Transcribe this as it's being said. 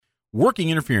Working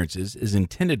Interferences is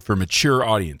intended for mature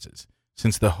audiences.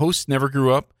 Since the hosts never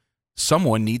grew up,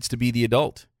 someone needs to be the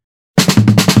adult.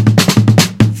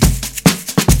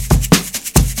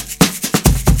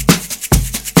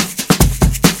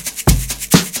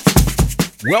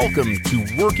 Welcome to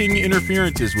Working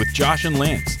Interferences with Josh and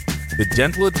Lance, the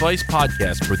dental advice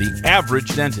podcast for the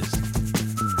average dentist.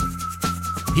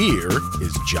 Here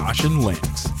is Josh and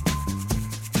Lance.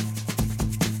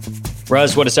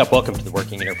 Ruz, what is up? Welcome to the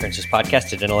Working Interferences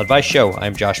podcast, a dental advice show.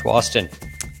 I'm Josh Austin.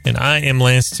 And I am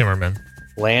Lance Timmerman.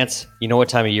 Lance, you know what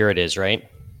time of year it is, right?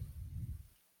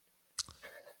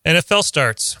 NFL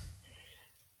starts.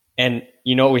 And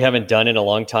you know what we haven't done in a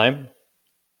long time?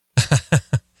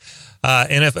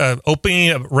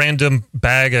 Opening a random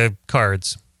bag of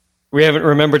cards. We haven't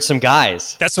remembered some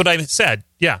guys. That's what I said.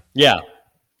 Yeah. Yeah.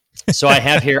 So I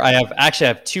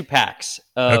have two packs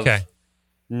of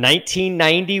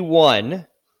 1991.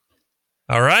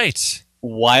 All right.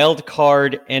 Wild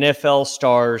Card NFL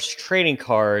Stars trading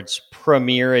cards,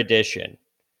 Premier Edition.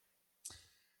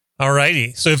 All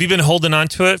righty. So have you been holding on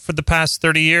to it for the past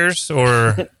 30 years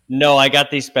or? No, I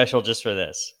got these special just for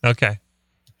this. Okay.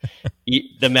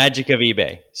 The magic of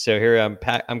eBay. So here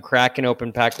I'm cracking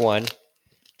open pack one,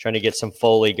 trying to get some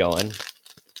Foley going.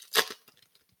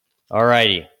 All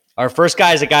righty. Our first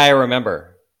guy is a guy I remember.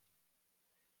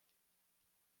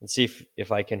 Let's see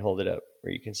if I can hold it up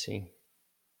where you can see.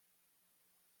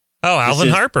 Oh, Alvin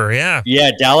Harper, yeah. Yeah,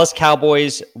 Dallas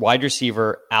Cowboys wide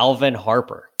receiver Alvin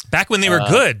Harper. Back when they were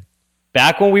good.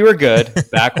 Back when we were good.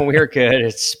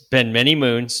 It's been many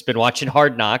moons. Been watching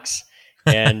Hard Knocks.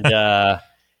 And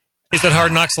is that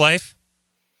Hard Knocks life?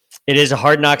 It is a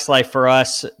Hard Knocks life for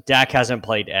us. Dak hasn't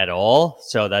played at all,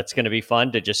 so that's going to be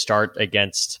fun to just start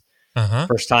against.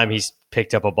 First time he's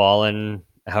picked up a ball in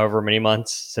however many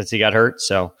months since he got hurt.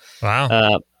 So,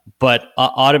 wow. But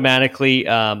automatically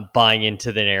buying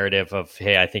into the narrative of,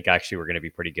 hey, I think actually we're going to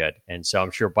be pretty good. And so I'm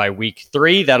sure by week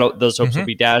 3, those hopes will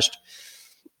be dashed.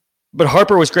 But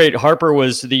Harper was great. Harper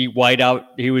was the wideout.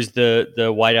 He was the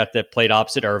wideout that played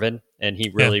opposite Irvin, and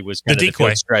he really was kind of the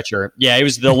field stretcher. Yeah, he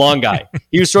was the long guy.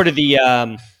 He was sort of the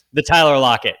Tyler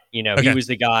Lockett. You know, He was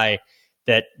the guy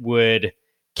that would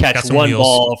catch one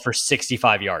ball for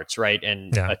 65 yards, right,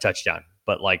 and a touchdown.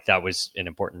 But that was an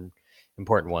important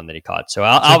one that he caught. So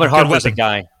Alvin Harper's a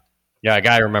guy. Yeah, a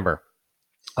guy I remember.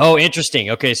 Oh, interesting.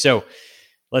 Okay, so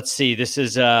let's see. This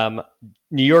is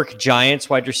New York Giants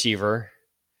wide receiver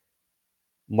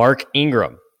Mark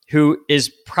Ingram, who is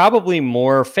probably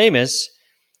more famous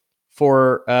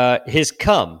for his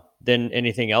cum than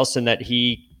anything else, in that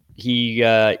he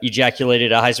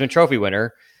ejaculated a Heisman Trophy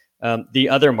winner, the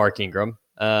other Mark Ingram,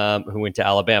 who went to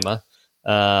Alabama,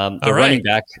 the running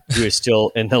back who is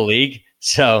still in the league.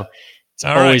 So it's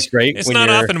always great. It's not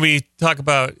often we talk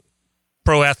about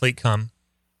pro athlete cum.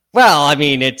 Well, I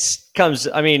mean,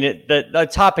 the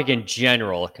topic in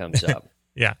general comes up.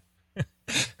 Yeah.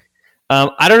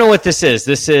 I don't know what this is.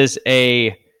 This is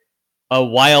a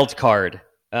wild card,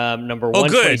 number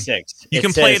 126. You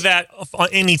can play that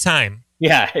any time.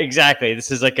 Yeah, exactly.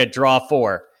 This is like a draw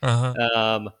 4.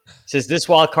 It says this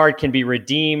wild card can be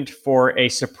redeemed for a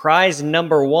surprise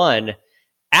number 1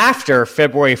 after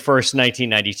February 1st,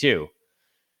 1992.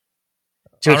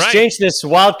 To exchange this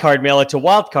wild card, mail it to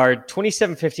Wildcard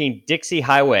 2715 Dixie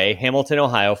Highway, Hamilton,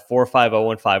 Ohio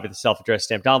 45015 with a self-addressed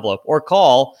stamped envelope, or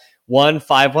call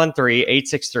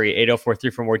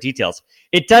 1-513-863-8043 for more details.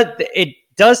 It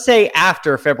does say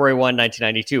after February 1,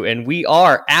 1992, and we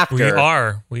are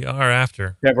after. We are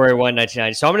after February 1,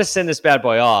 1990. So I'm going to send this bad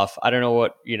boy off. I don't know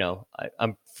what,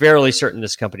 I'm fairly certain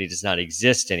this company does not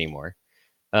exist anymore.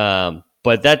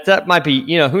 But that might be,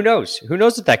 who knows? Who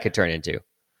knows what that could turn into?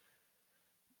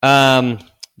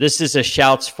 This is a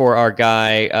shouts for our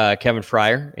guy, Kevin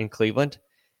Fryer in Cleveland.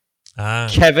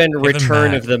 Kevin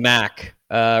Return of the Mac,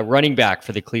 running back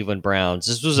for the Cleveland Browns.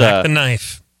 This was the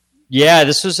knife. Yeah,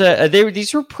 this was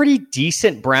these were pretty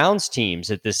decent Browns teams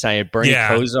at this time. Bernie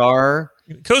Kosar.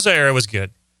 Kosar era was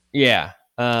good. Yeah.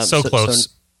 So close.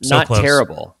 Not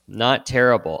terrible. Not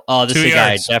terrible. Oh, this is a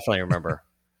guy I definitely remember.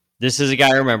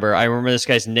 I remember this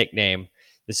guy's nickname.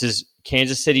 This is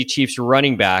Kansas City Chiefs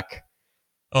running back,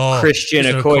 Christian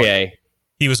Okoye.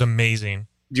 He was amazing.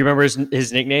 Do you remember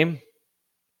his nickname?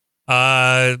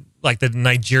 Like the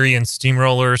Nigerian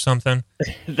steamroller or something.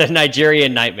 The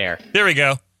Nigerian nightmare. There we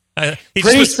go.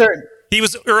 Certain. He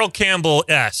was Earl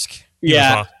Campbell-esque.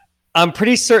 Yeah. I'm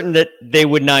pretty certain that they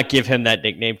would not give him that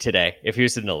nickname today if he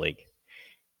was in the league.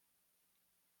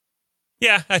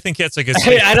 Yeah, I think that's a good.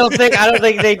 I don't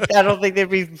think they'd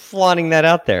be flaunting that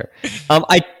out there.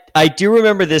 I do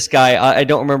remember this guy. I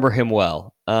don't remember him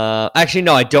well. Actually,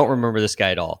 no, I don't remember this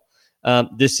guy at all.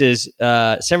 This is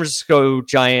San Francisco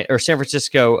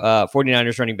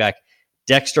 49ers running back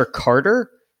Dexter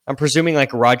Carter. I'm presuming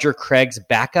like Roger Craig's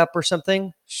backup or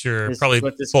something. Sure, probably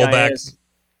fullback.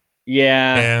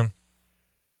 Yeah.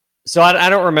 So I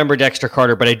don't remember Dexter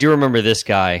Carter, but I do remember this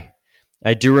guy.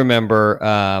 I do remember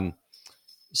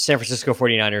San Francisco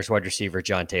 49ers wide receiver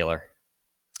John Taylor.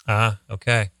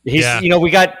 Okay.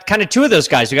 We got kind of two of those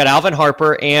guys. We got Alvin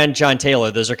Harper and John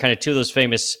Taylor. Those are kind of two of those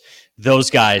famous,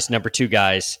 number two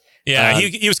guys. Yeah,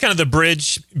 he was kind of the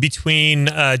bridge between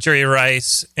Jerry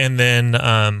Rice and then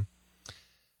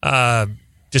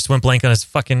just went blank on his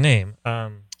fucking name.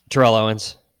 Terrell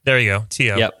Owens. There you go.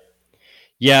 T.O.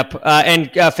 Yep.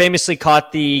 And famously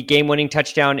caught the game-winning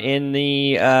touchdown in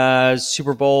the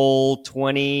Super Bowl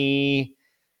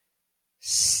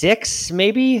 26,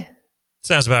 maybe?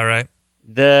 Sounds about right.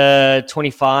 The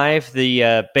 25, the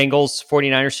Bengals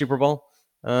 49ers Super Bowl.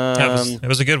 It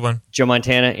was a good one. Joe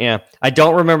Montana, yeah. I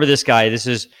don't remember this guy. This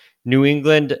is New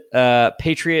England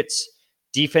Patriots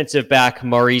defensive back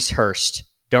Maurice Hurst.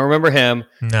 Don't remember him.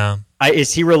 No.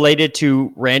 Is he related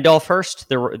to Randolph Hearst,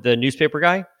 the newspaper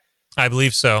guy? I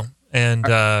believe so. And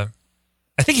I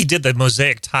think he did the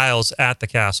mosaic tiles at the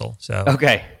castle. So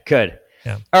okay, good.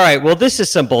 Yeah. All right, well, this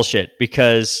is some bullshit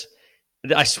because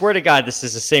I swear to God, this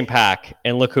is the same pack.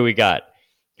 And look who we got.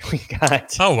 We got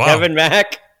Kevin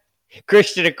Mack,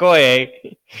 Christian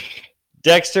Okoye,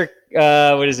 Dexter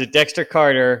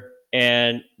Carter,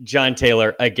 and John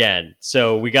Taylor again.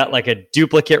 So we got like a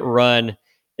duplicate run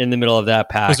in the middle of that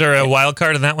pack. Was there a wild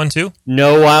card in that one too?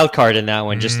 No wild card in that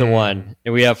one, just the one.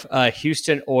 And we have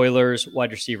Houston Oilers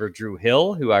wide receiver Drew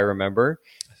Hill, who I remember.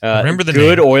 Remember the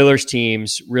good name. Oilers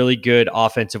teams, really good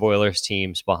offensive Oilers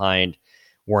teams behind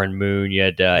Warren Moon. You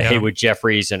had Haywood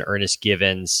Jeffries and Ernest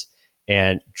Givens,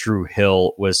 and Drew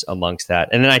Hill was amongst that.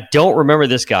 And then I don't remember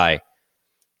this guy,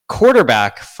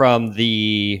 quarterback from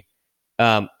the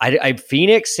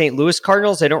Phoenix, St. Louis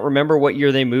Cardinals. I don't remember what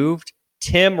year they moved.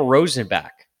 Tim Rosenbach.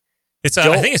 I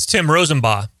think it's Tim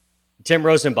Rosenbaugh. Tim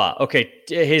Rosenbaugh. Okay,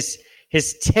 his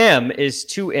Tim is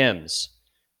two M's,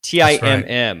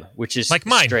 Timm, which is like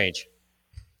mine. Strange.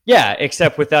 Yeah,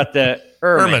 except without the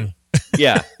Erman.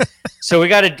 Yeah. So we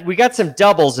got some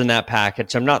doubles in that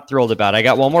package. I'm not thrilled about. I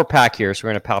got one more pack here, so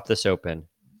we're gonna pop this open.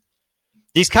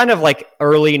 These kind of like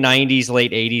early '90s,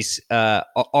 late '80s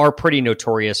are pretty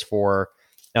notorious for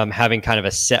having kind of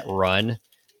a set run.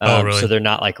 Really? So they're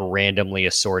not like randomly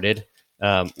assorted.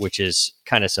 Which is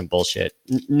kind of some bullshit.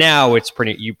 Now it's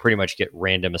you pretty much get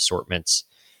random assortments.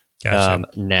 Gotcha.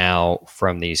 Now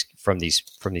from these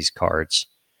cards.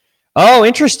 Oh,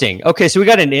 interesting. Okay, so we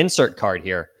got an insert card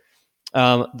here.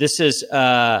 This is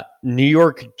New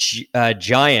York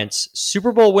Giants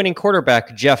Super Bowl winning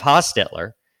quarterback Jeff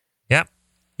Hostetler. Yeah,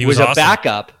 he was awesome. A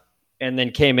backup and then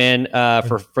came in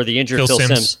for the injured Phil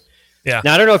Simms. Yeah.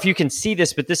 Now I don't know if you can see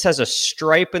this, but this has a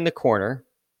stripe in the corner.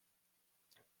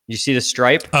 You see the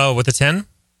stripe? Oh, with the 10?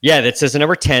 Yeah, that says the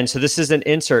number 10. So this is an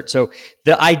insert. So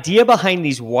the idea behind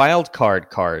these wild card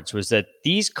cards was that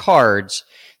these cards,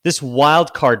 this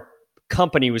wild card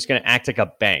company was going to act like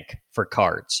a bank for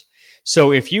cards.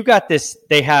 So if you got this,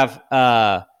 they have,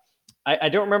 I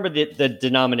don't remember the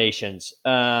denominations,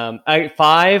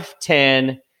 5,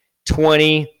 10,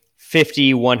 20,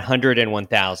 50, 100, and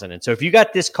 1,000. And so if you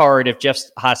got this card, if Jeff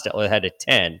Hostetler had a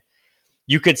 10,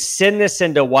 you could send this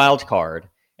into wild card.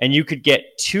 And you could get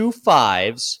 2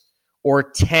 5s or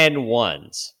 10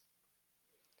 1s.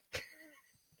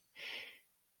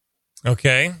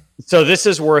 Okay. So this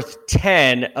is worth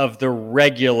 10 of the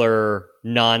regular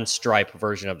non-stripe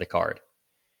version of the card.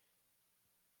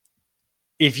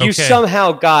 If you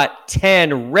somehow got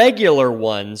 10 regular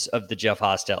ones of the Jeff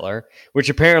Hostetler, which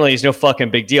apparently is no fucking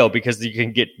big deal because you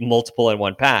can get multiple in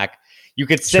one pack, you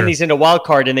could send these into wild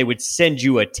card and they would send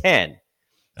you a 10.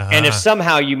 And if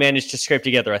somehow you managed to scrape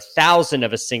together 1,000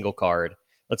 of a single card,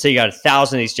 let's say you got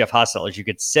 1,000 of these Jeff Hostetlers, you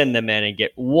could send them in and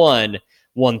get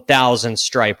 1,000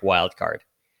 stripe wild card.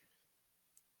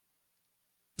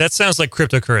 That sounds like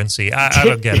cryptocurrency. I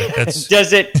don't get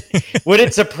it. Would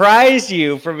it surprise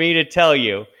you for me to tell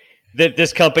you that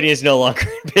this company is no longer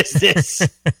in business?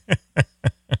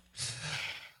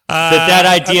 that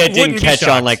idea didn't catch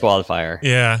on like wildfire.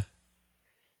 Yeah.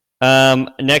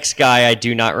 Next guy, I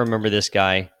do not remember this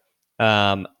guy.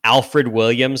 Alfred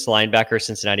Williams, linebacker,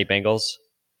 Cincinnati Bengals.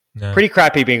 No. Pretty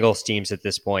crappy Bengals teams at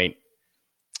this point.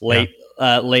 Late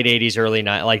 80s, early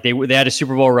 90s. Like they had a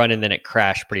Super Bowl run and then it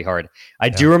crashed pretty hard. I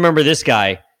do remember this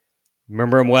guy.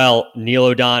 Remember him well. Neil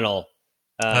O'Donnell,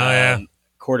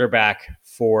 quarterback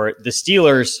for the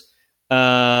Steelers.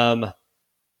 I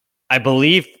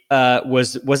believe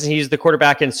wasn't he the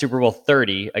quarterback in Super Bowl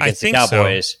 30 against the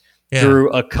Cowboys? So.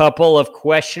 through a couple of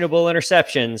questionable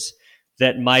interceptions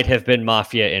that might have been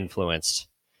Mafia influenced.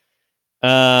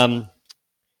 I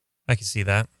can see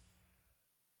that.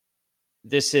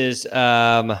 This is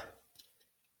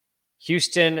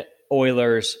Houston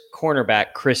Oilers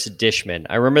cornerback Chris Dishman.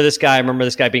 I remember this guy.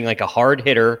 Being like a hard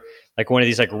hitter, like one of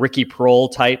these like Ricky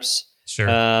Prohl types. Sure.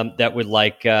 That would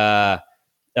like or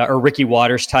Ricky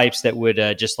Waters types that would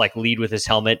just like lead with his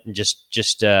helmet and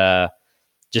just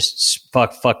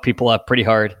fuck people up pretty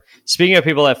hard. Speaking of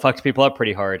people that fucked people up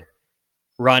pretty hard,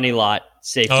 Ronnie Lott,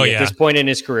 safety at this point in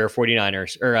his career,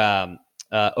 49ers or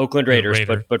Oakland Raiders,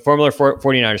 but former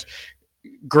 49ers.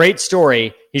 Great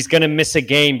story. He's going to miss a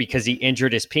game because he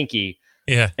injured his pinky.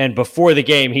 Yeah. And before the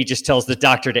game, he just tells the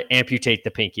doctor to amputate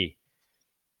the pinky.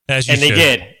 They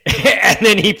did. And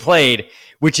then he played,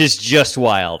 which is just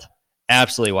wild.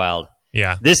 Absolutely wild.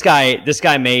 Yeah. This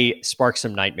guy may spark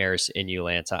some nightmares in you,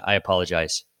 Lance. I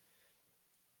apologize.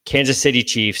 Kansas City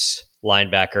Chiefs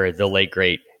linebacker, the late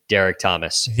great Derek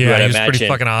Thomas. Yeah, he was pretty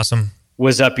fucking awesome.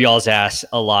 Was up y'all's ass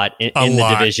a lot in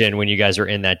the division when you guys were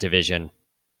in that division.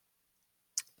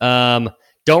 Don't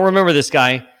remember this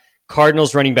guy.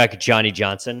 Cardinals running back Johnny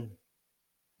Johnson.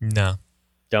 No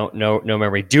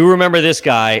memory. Do remember this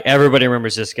guy. Everybody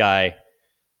remembers this guy.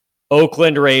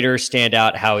 Oakland Raiders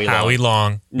standout Howie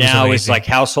Long. Now it's like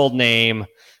household name.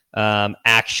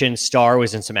 Action star,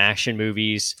 was in some action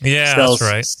movies. Yeah, that's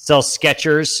right. Sells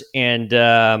Skechers and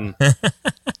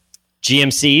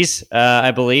GMCs,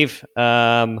 I believe.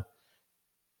 Fox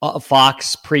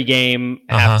pregame,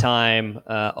 halftime,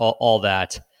 all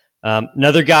that.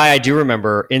 Another guy I do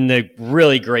remember in the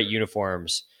really great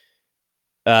uniforms,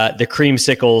 the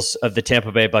creamsicles of the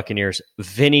Tampa Bay Buccaneers,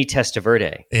 Vinny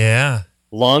Testaverde. Yeah.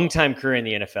 Longtime career in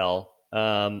the NFL.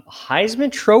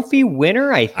 Heisman Trophy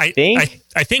winner, I think.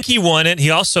 I think he won it. He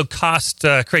also cost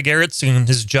Craig Erickson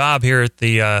his job here at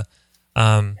the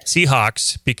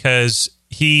Seahawks because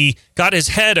he got his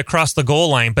head across the goal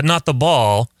line, but not the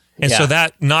ball. And so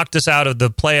that knocked us out of the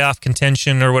playoff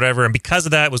contention or whatever. And because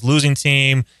of that, it was losing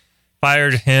team,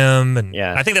 fired him. And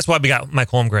I think that's why we got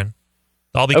Mike Holmgren.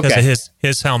 All because of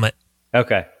his helmet.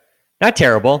 Okay. Not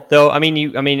terrible, though. I mean,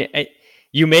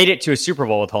 you made it to a Super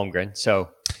Bowl with Holmgren, so...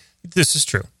 This is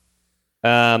true.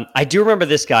 I do remember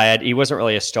this guy. He wasn't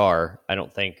really a star, I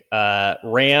don't think.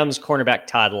 Rams cornerback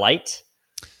Todd Light.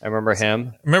 I remember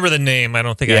him. Remember the name. I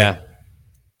don't think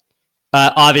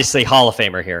obviously, Hall of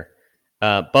Famer here.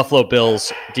 Buffalo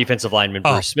Bills defensive lineman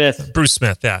Bruce Smith. Bruce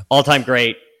Smith, yeah. All-time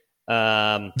great.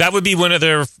 That would be one of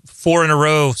their 4 in a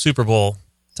row Super Bowl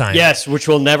times. Yes, which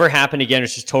will never happen again.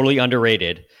 It's just totally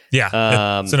underrated.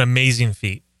 Yeah, it's an amazing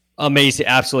feat. Amazing.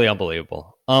 Absolutely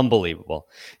unbelievable.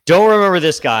 Don't remember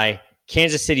this guy.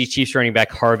 Kansas City Chiefs running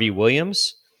back Harvey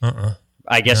Williams.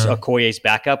 I guess Okoye's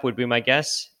backup would be my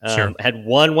guess. Sure. Had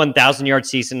one 1,000-yard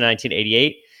season in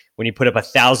 1988 when he put up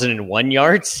 1,001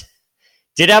 yards.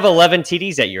 Did have 11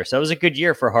 TDs that year, so it was a good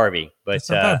year for Harvey, but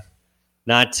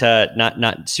not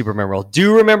super memorable.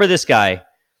 Do remember this guy,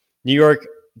 New York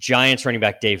Giants running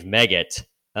back Dave Meggett.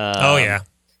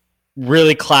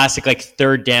 Really classic, like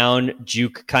third down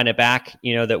juke kind of back,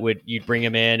 you'd bring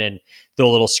him in and throw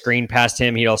a little screen past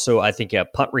him. He'd also, I think, a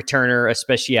punt returner, a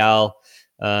special,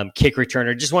 kick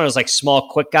returner, just one of those like small,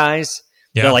 quick guys.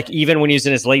 Yeah. That, like even when he was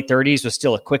in his late 30s, was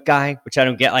still a quick guy, which I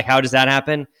don't get. Like, how does that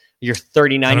happen? You're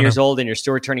 39 years old and you're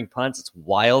still returning punts. It's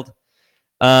wild.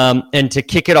 And to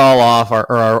kick it all off,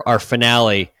 our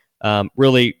finale,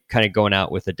 really kind of going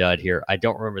out with a dud here. I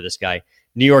don't remember this guy.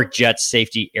 New York Jets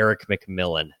safety Eric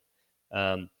McMillan.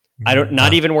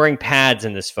 Not even wearing pads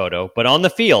in this photo, but on the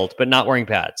field, but not wearing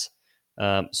pads.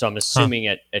 So I'm assuming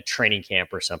at training camp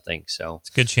or something. So it's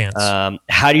a good chance.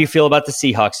 How do you feel about the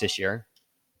Seahawks this year?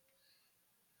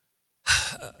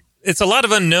 It's a lot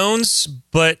of unknowns,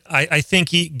 but I think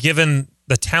given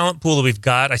the talent pool that we've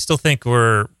got, I still think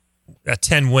we're a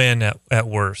 10 win at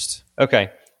worst. Okay.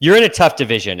 You're in a tough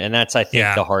division, and that's, I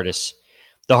think, the hardest.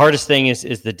 The hardest thing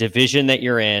is the division that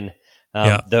you're in.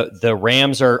 The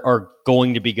Rams are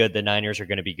going to be good. The Niners are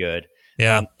going to be good.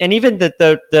 Yeah. And even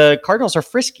the Cardinals are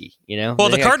frisky, Well,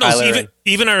 the Cardinals,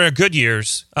 even our good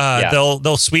years,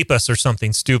 they'll sweep us or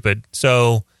something stupid.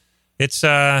 So it's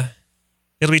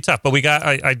it'll be tough. But we got,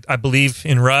 I believe,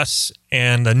 in Russ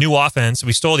and the new offense.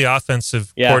 We stole the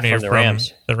offensive coordinator from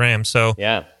the Rams. So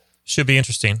should be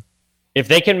interesting. If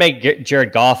they can make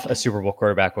Jared Goff a Super Bowl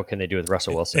quarterback, what can they do with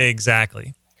Russell Wilson?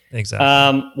 Exactly.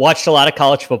 Watched a lot of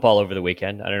college football over the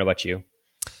weekend. I don't know about you.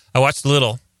 I watched a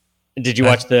little. Did you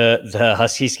watch the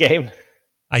Huskies game?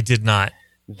 I did not.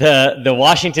 The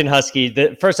Washington Huskies.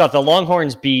 First off, the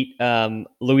Longhorns beat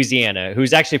Louisiana,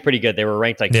 who's actually pretty good. They were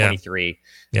ranked like 23.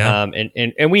 Yeah.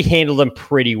 And we handled them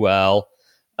pretty well.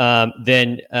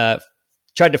 Then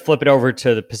tried to flip it over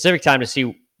to the Pacific time to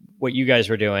see what you guys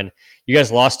were doing. You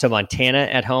guys lost to Montana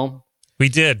at home. We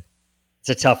did. It's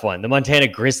a tough one. The Montana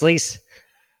Grizzlies.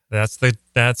 That's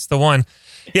the one.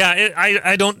 Yeah,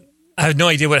 I have no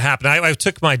idea what happened. I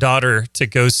took my daughter to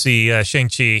go see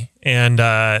Shang-Chi, and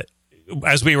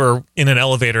as we were in an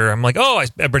elevator, I'm like, I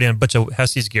brought in a bunch of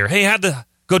Huskies gear. Hey,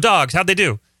 go Dogs. How'd they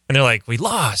do? And they're like, we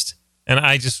lost. And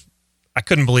I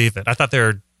couldn't believe it. I thought they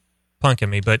were punking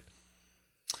me, but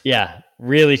yeah,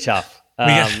 really tough. We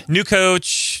got new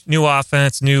coach, new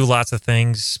offense, new lots of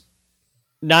things.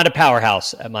 Not a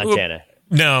powerhouse at Montana.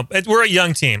 No, we're a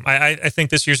young team. I think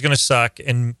this year's going to suck,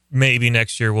 and maybe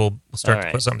next year we'll start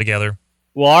to put something together.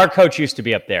 Well, our coach used to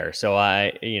be up there, so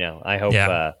I hope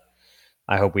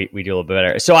I hope we do a little bit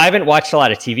better. So I haven't watched a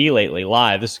lot of TV lately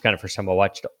live. This is kind of the first time I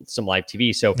watched some live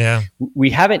TV. So we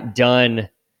haven't done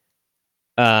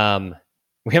a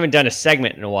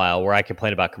segment in a while where I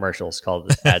complain about commercials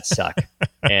called Ads Suck.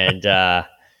 And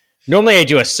normally I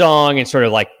do a song and sort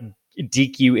of like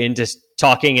deke you into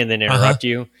talking and then interrupt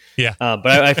you. Yeah. But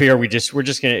I figure we're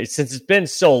just gonna, since it's been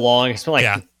so long, it's been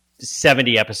like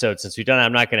 70 episodes since we've done it.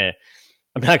 I'm not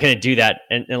gonna do that.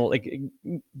 And like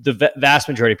the vast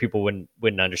majority of people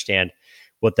wouldn't understand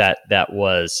what that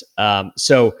was.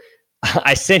 So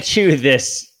I sent you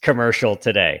this commercial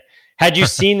today. Had you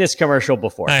seen this commercial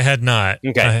before? I had not.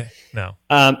 Okay. No.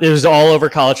 It was all over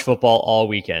college football all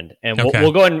weekend. And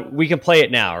we'll go and we can play it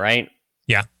now, right?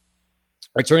 Yeah. All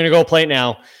right, so we're going to go play it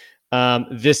now.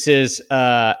 This is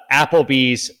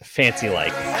Applebee's Fancy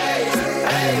Like.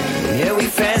 Yeah, we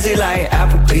fancy like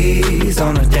Applebee's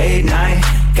on a date night.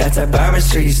 Got that Bourbon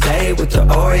Street steak with the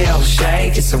Oreo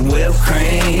shake. It's some whipped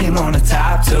cream on the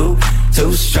top two.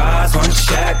 2 straws, 1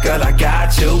 check, girl, I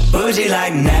got you. Bougie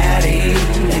like Natty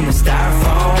in the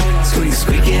styrofoam.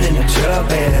 Squeaking in the truck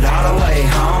bed all the way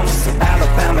home. Some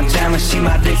Alabama Jammer, she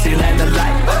my Dixieland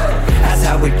delight. That's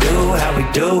how we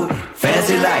do,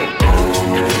 fancy like.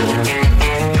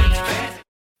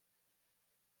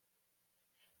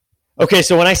 Okay,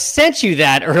 so when I sent you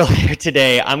that earlier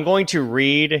today, I'm just going to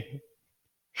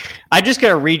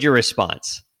read your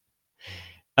response.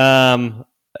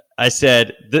 I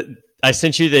said, I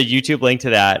sent you the YouTube link to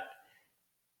that,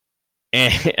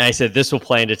 and I said, this will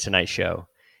play into tonight's show.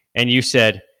 And you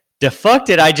said, the fuck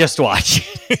did I just watch?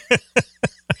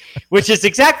 Which is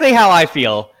exactly how I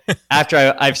feel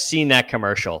after I've seen that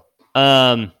commercial.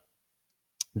 That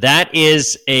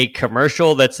is a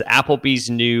commercial that's Applebee's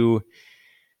new,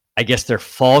 I guess, their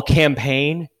fall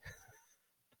campaign.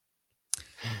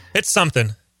 It's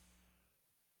something.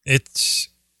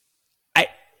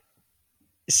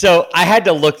 So I had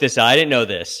to look this up. I didn't know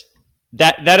this.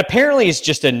 That apparently is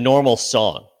just a normal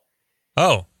song.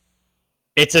 Oh.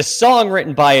 It's a song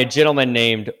written by a gentleman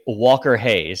named Walker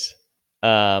Hayes.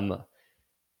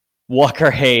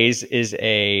 Walker Hayes is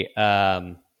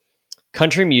a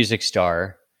country music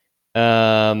star.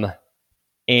 And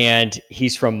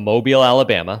he's from Mobile,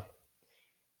 Alabama.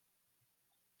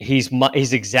 He's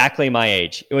exactly my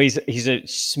age. He's a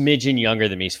smidgen younger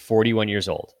than me. He's 41 years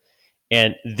old.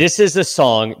 And this is a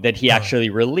song that he actually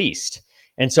released.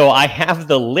 And so I have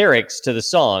the lyrics to the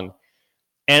song.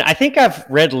 And I think I've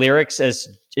read lyrics as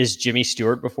Jimmy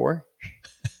Stewart before.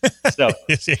 So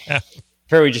yeah.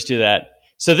 Fair, we just do that.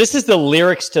 So this is the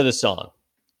lyrics to the song.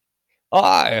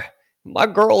 My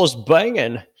girl is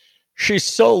banging. She's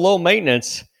so low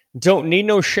maintenance. Don't need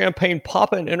no champagne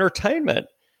poppin' entertainment.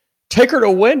 Take her to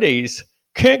Wendy's.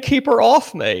 Can't keep her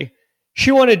off me.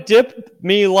 She want to dip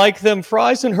me like them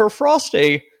fries in her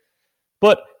Frosty.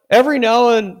 But every now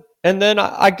and then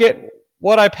I get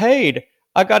what I paid.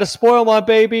 I got to spoil my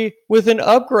baby with an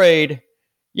upgrade.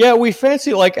 Yeah, we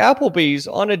fancy like Applebee's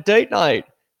on a date night.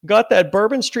 Got that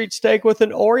Bourbon Street steak with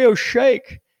an Oreo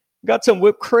shake. Got some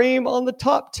whipped cream on the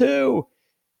top too.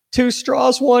 2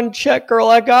 straws, 1 check, girl,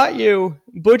 I got you.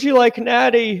 Bougie like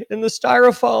Natty in the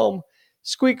styrofoam.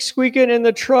 Squeaking in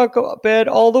the truck bed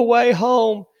all the way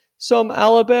home. Some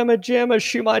Alabama Jamma,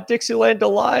 she my Dixieland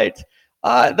delight.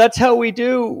 That's how we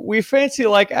do. We fancy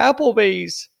like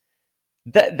Applebee's.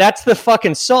 That's the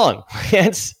fucking song.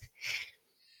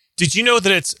 Did you know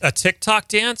that it's a TikTok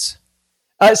dance?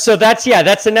 So that's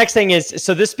the next thing is,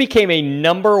 so this became a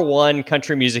 #1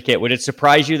 country music hit. Would it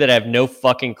surprise you that I have no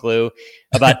fucking clue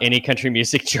about any country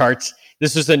music charts?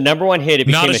 This was the #1 hit. It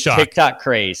became a TikTok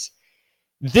craze.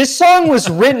 This song was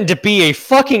written to be a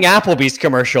fucking Applebee's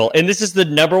commercial, and this is the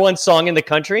 #1 song in the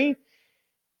country?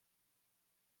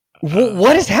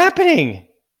 What is happening?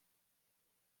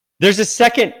 There's a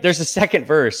second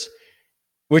verse,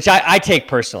 which I take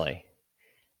personally.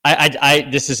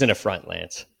 This isn't a front,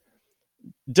 Lance.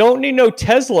 Don't need no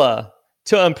Tesla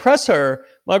to impress her.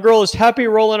 My girl is happy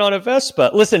rolling on a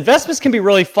Vespa. Listen, Vespas can be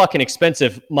really fucking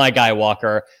expensive, my guy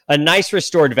Walker. A nice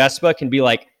restored Vespa can be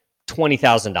like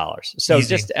 $20,000. So Easy.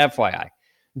 just FYI.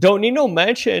 Don't need no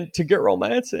mansion to get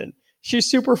romancing. She's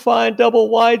super fine, double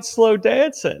wide, slow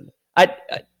dancing.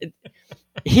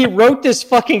 He wrote this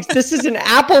is an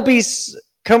Applebee's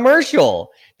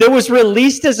commercial that was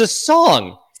released as a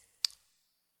song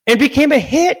and became a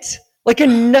hit. Like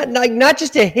not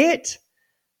just a hit.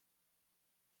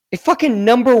 A fucking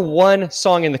number one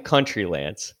song in the country,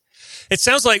 Lance. It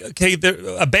sounds like, okay,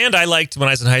 a band I liked when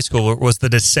I was in high school was the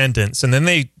Descendants, and then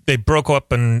they broke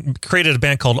up and created a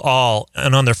band called All,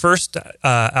 and on their first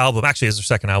album, actually it's their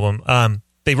second album,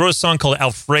 they wrote a song called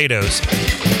Alfredo's.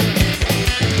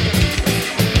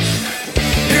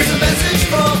 Here's a message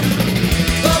from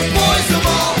the boys of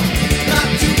All, not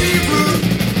to be rude,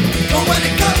 but when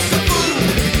it comes to food,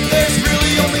 there's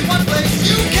really only one place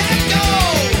you can go.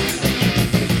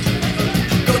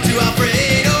 Go to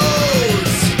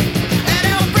Alfredo's. At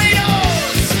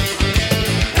Alfredo's.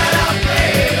 At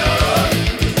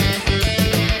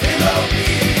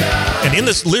Alfredo's. And in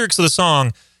the lyrics of the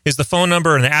song is the phone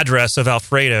number and address of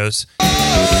Alfredo's.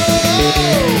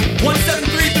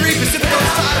 1733 Pacific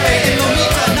Coast Highway in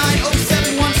Lomita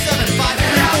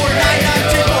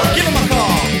 90717-534-9924. Give them a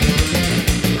call.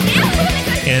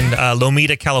 In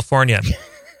Lomita, California.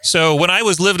 So when I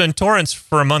was living in Torrance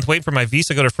for a month, waiting for my visa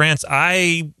to go to France,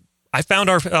 I found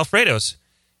our Alfredo's.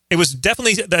 It was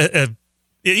definitely, it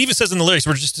even says in the lyrics,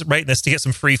 we're just writing this to get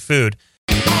some free food.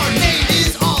 Our name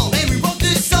is All, and we wrote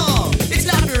this song. It's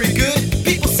not very good.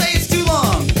 People say it's too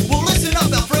long. Well, listen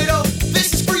up, Alfredo.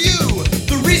 This is for you.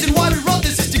 The reason why we wrote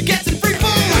this is to get some free food.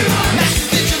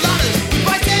 Massive enchiladas with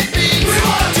rice and beans. We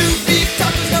want 2 beef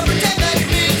tacos, number 10 leg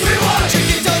meats. We want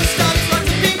chicken tostadas, lots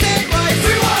of beans and rice.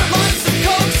 We want lots of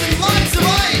cokes and lots of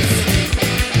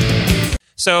ice.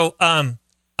 So I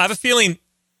have a feeling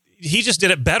he just did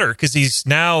it better because he's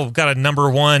now got a number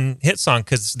one hit song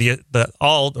because the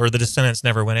All or the Descendants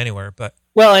never went anywhere. But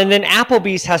Well, and then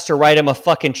Applebee's has to write him a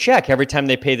fucking check every time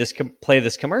they play this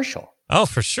commercial. oh,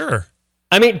 for sure.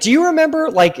 I mean, do you remember,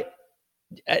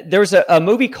 there was a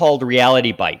movie called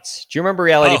Reality Bites. Do you remember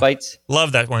Reality Oh. Bites?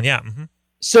 Love that one. Yeah. Mm-hmm.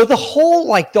 So the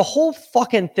whole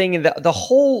fucking thing,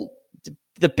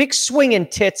 the big swinging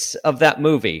tits of that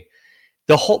movie,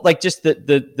 the whole, just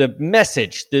the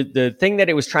message, the thing that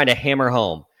it was trying to hammer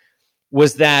home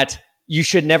was that you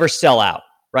should never sell out,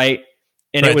 right?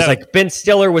 And Right, it was like Ben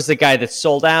Stiller was the guy that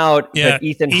sold out, Yeah, but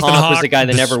Ethan Ethan Hawke was Hawke the guy that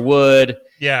was- never would.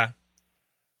 Yeah.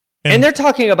 And they're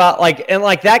talking about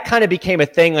that kind of became a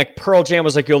thing. Like Pearl Jam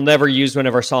was like, you'll never use one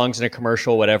of our songs in a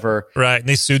commercial, whatever. Right. And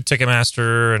they sued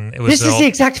Ticketmaster and it was This is the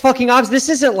exact fucking opposite. This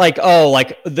isn't like,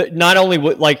 not only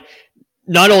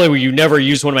will you never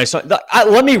use one of my songs,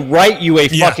 let me write you a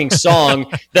fucking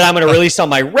song that I'm going to release on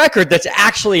my record that's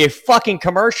actually a fucking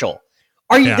commercial.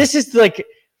 This is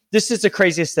the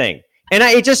craziest thing. And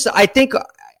I think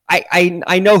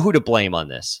I know who to blame on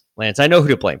this, Lance. I know who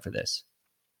to blame for this.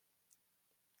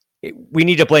 We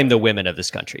need to blame the women of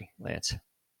this country, Lance.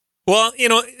 Well,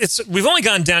 we've only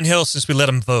gone downhill since we let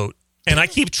them vote. And I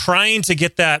keep trying to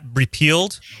get that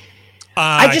repealed.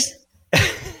 My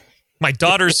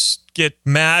daughters get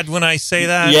mad when I say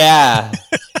that. Yeah.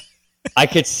 I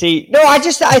could see. No, I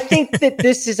think that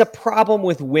this is a problem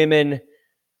with women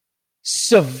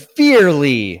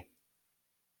severely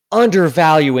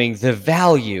undervaluing the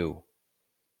value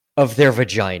of their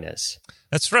vaginas.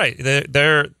 That's right.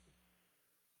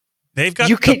 They've got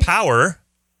the power.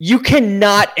 You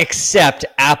cannot accept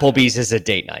Applebee's as a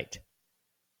date night.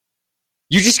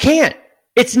 You just can't.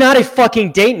 It's not a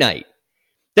fucking date night.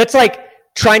 That's like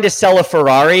trying to sell a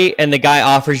Ferrari and the guy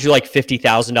offers you like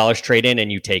 $50,000 trade-in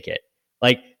and you take it.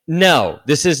 Like, no,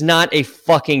 this is not a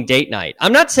fucking date night.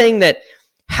 I'm not saying that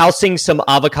housing some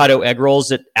avocado egg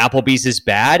rolls at Applebee's is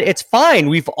bad. It's fine.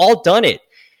 We've all done it.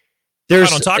 I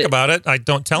don't talk about it. I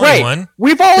don't tell anyone.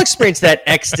 We've all experienced that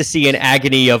ecstasy and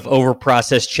agony of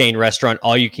overprocessed chain restaurant,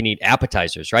 all-you-can-eat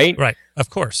appetizers, right? Right, of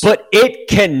course. But it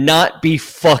cannot be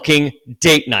fucking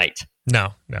date night.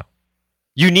 No.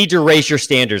 You need to raise your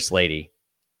standards,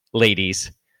 ladies.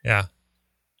 Yeah.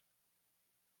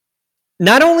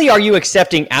 Not only are you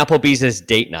accepting Applebee's as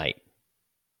date night,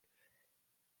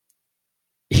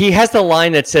 he has the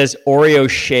line that says Oreo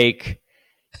shake,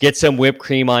 get some whipped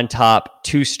cream on top,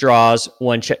 2 straws,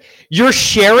 1 check. You're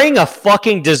sharing a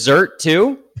fucking dessert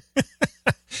too?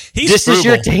 This frugal. is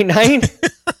your date night?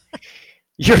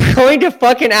 You're going to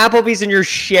fucking Applebee's and you're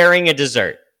sharing a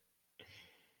dessert.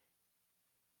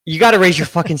 You got to raise your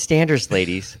fucking standards,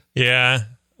 ladies. Yeah.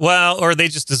 Well, or they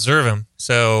just deserve them.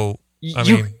 So, I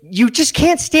mean, you just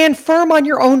can't stand firm on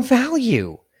your own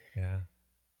value. Yeah.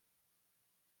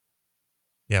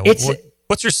 Yeah. It's,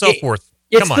 what's your self-worth?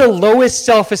 It's the lowest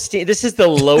self-esteem. This is the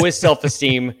lowest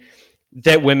self-esteem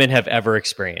that women have ever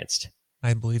experienced.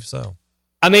 I believe so.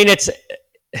 I mean,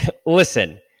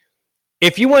 listen,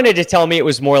 if you wanted to tell me it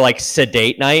was more like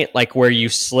Sedate Night, like where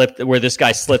this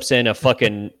guy slips in a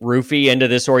fucking roofie into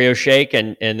this Oreo shake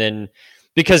and then,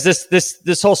 because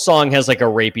this whole song has like a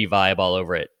rapey vibe all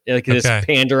over it. Like this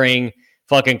pandering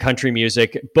fucking country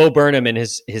music. Bo Burnham in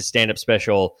his stand-up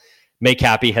special, Make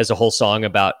Happy, has a whole song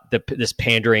about this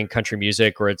pandering country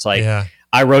music where it's like,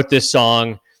 I wrote this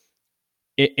song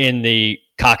in the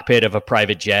cockpit of a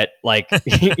private jet, like,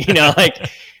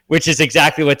 like, which is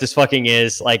exactly what this fucking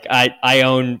is. Like, I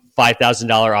own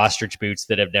 $5,000 ostrich boots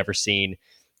that have never seen,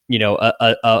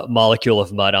 a molecule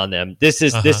of mud on them. This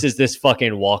is this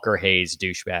fucking Walker Hayes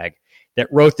douchebag that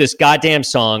wrote this goddamn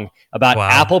song about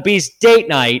Applebee's date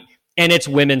night, and it's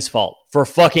women's fault for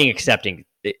fucking accepting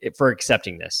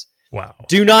this. Wow.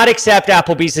 Do not accept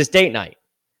Applebee's as date night.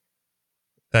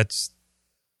 That's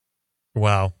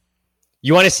wow.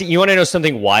 You want to know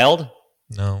something wild?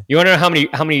 No. You want to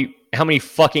know how many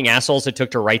fucking assholes it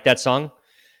took to write that song?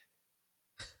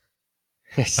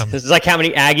 This is like, how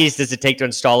many Aggies does it take to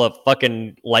install a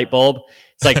fucking light bulb?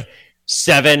 It's like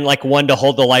 7, like 1 to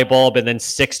hold the light bulb, and then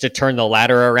 6 to turn the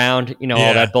ladder around.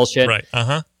 All that bullshit. Right.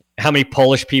 How many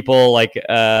Polish people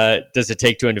does it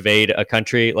take to invade a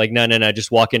country? Like, no,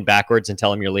 just walk in backwards and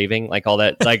tell them you're leaving. Like all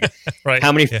that. Like, right.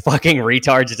 How many fucking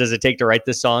retards does it take to write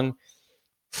this song?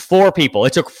 4 people.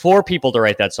 It took 4 people to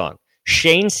write that song.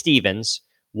 Shane Stevens,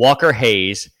 Walker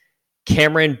Hayes,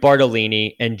 Cameron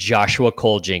Bartolini, and Joshua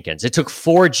Cole Jenkins. It took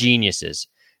 4 geniuses,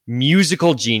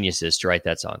 musical geniuses, to write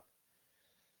that song.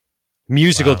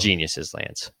 Musical geniuses,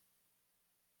 Lance.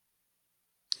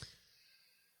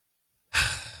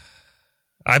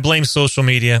 I blame social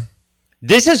media.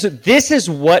 This is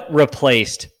what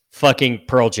replaced fucking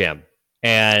Pearl Jam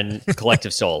and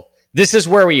Collective Soul. This is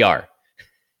where we are.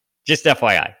 Just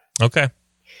FYI. Okay.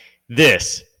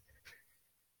 This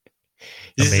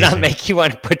does not make you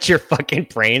want to put your fucking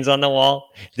brains on the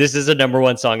wall. This is a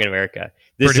 #1 song in America.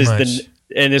 This Pretty is much.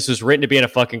 And this was written to be in a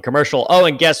fucking commercial. Oh,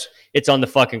 and guess it's on the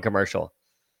fucking commercial.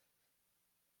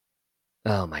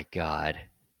 Oh my God.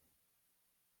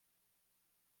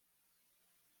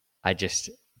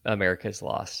 America is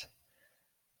lost.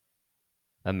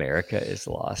 America is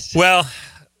lost. Well,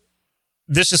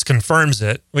 this just confirms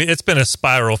it. It's been a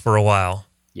spiral for a while.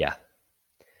 Yeah.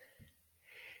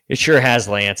 It sure has,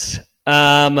 Lance.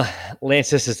 Lance,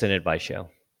 this is an advice show.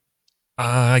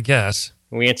 I guess.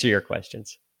 We answer your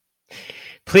questions.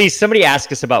 Please, somebody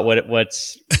ask us about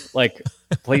what's like.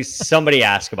 Please, somebody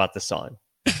ask about the song.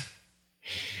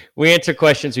 We answer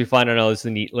questions we find on all those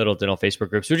neat little dental Facebook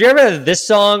groups. Would you ever have this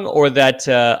song or that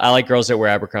I like girls that wear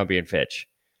Abercrombie and Fitch?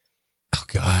 Oh,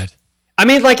 God. I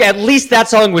mean, like, at least that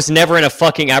song was never in a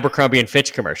fucking Abercrombie and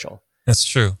Fitch commercial. That's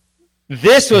true.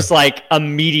 This was like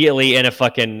immediately in a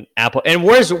fucking Apple. And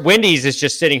where's Wendy's is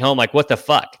just sitting home like, what the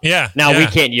fuck? Yeah. Now we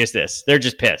can't use this. They're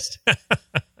just pissed.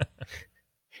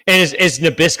 And is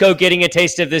Nabisco getting a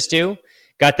taste of this too?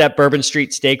 Got that Bourbon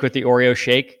Street steak with the Oreo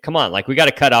shake? Come on, like, we got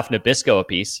to cut off Nabisco a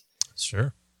piece.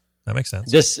 Sure. That makes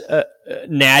sense. This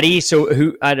Natty,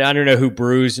 so I don't know who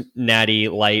brews Natty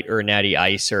Light or Natty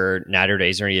Ice or Natter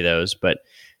Days or any of those, but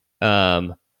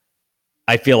I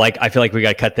feel like we got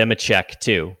to cut them a check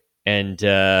too. And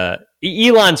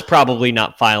Elon's probably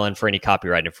not filing for any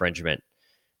copyright infringement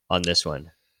on this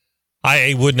one.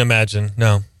 I wouldn't imagine.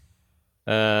 No.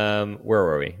 Where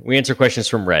were we? We answer questions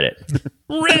from Reddit.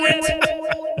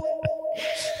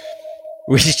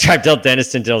 We strive to help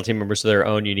dentists and dental team members with their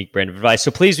own unique brand of advice.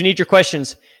 So please, we need your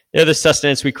questions. They're the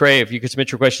sustenance we crave. You can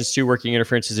submit your questions to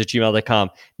workinginterferences@gmail.com.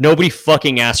 Nobody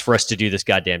fucking asked for us to do this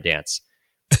goddamn dance.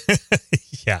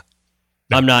 Yeah.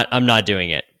 No. I'm not doing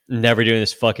it. Never doing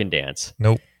this fucking dance.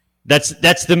 Nope. That's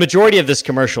the majority of this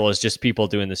commercial is just people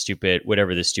doing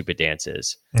whatever the stupid dance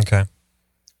is. Okay.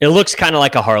 It looks kind of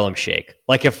like a Harlem Shake.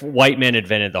 Like if white men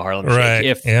invented the Harlem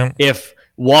Shake. If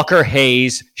Walker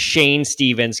Hayes, Shane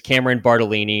Stevens, Cameron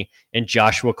Bartolini, and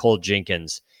Joshua Cole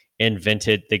Jenkins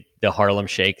invented the Harlem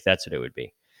Shake, that's what it would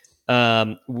be.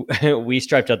 We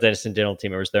strive to help dentists and dental team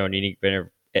members their own unique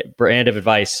brand of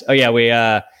advice. Oh yeah, we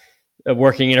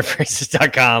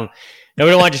workinginterferences.com. No,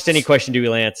 we don't want just any question, do we,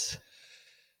 Lance?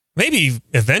 Maybe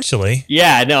eventually.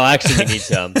 Yeah, no, actually we need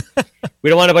some. We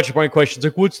don't want a bunch of boring questions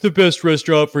like, what's the best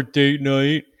restaurant for date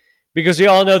night? Because we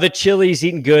all know that Chili's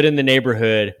eating good in the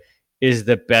neighborhood is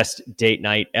the best date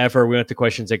night ever? We went to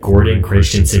questions that Gordon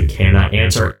Christensen cannot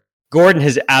answer. Gordon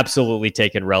has absolutely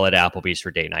taken Rella to Applebee's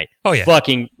for date night. Oh yeah,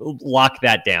 fucking lock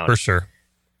that down for sure.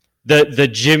 The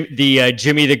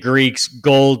Jimmy the Greek's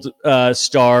gold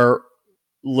star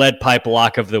lead pipe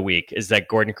lock of the week is that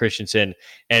Gordon Christensen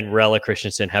and Rella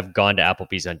Christensen have gone to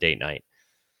Applebee's on date night.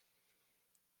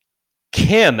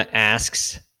 Kim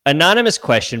asks, anonymous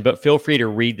question, but feel free to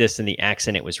read this in the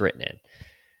accent it was written in.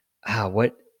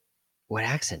 What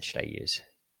accent should I use?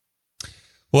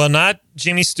 Well, not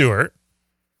Jimmy Stewart.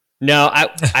 No,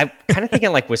 I'm kind of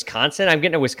thinking like Wisconsin. I'm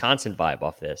getting a Wisconsin vibe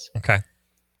off this. Okay.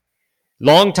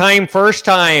 Long time, first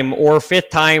time, or fifth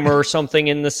time, or something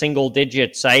in the single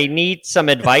digits. I need some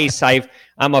advice.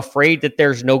 I'm afraid that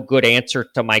there's no good answer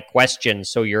to my question,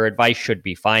 so your advice should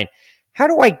be fine. How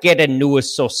do I get a new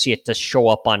associate to show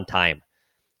up on time?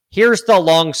 Here's the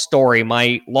long story.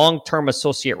 My long-term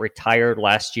associate retired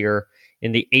last year.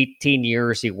 In the 18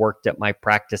 years he worked at my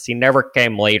practice, he never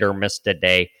came late or missed a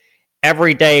day.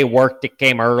 Every day he worked, it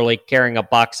came early, carrying a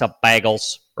box of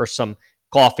bagels or some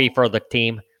coffee for the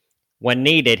team. When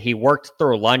needed, he worked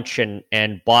through lunch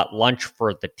and bought lunch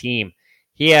for the team.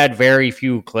 He had very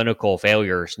few clinical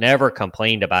failures, never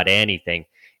complained about anything,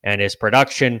 and his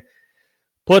production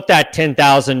put that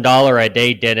 $10,000 a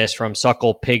day dentist from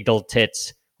Suckle Pigdle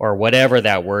Tits, or whatever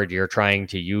that word you're trying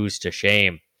to use, to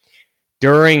shame.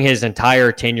 During his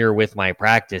entire tenure with my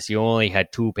practice, he only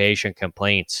had 2 patient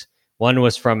complaints. One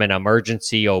was from an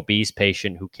emergency obese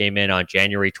patient who came in on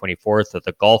January 24th with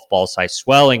a golf ball size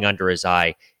swelling under his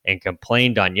eye and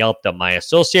complained on Yelp that my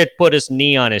associate put his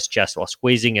knee on his chest while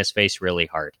squeezing his face really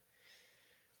hard.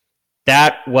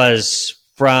 That was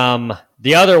from,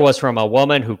 the other was from a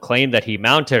woman who claimed that he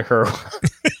mounted her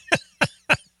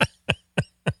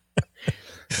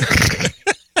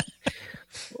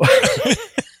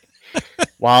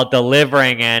while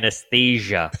delivering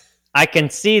anesthesia. I can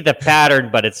see the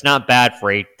pattern, but it's not bad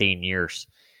for 18 years.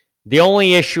 The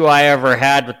only issue I ever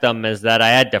had with them is that I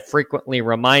had to frequently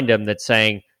remind him that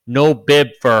saying no bib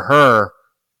for her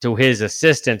to his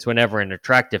assistants whenever an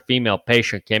attractive female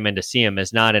patient came in to see him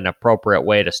is not an appropriate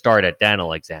way to start a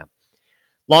dental exam.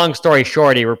 Long story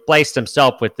short, he replaced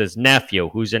himself with his nephew,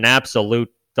 who's an absolute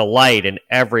delight in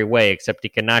every way, except he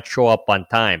cannot show up on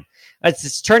time.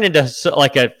 It's turned into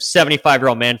like a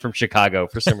 75-year-old man from Chicago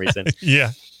for some reason.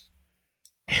 Yeah.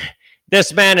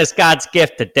 This man is God's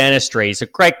gift to dentistry. He's a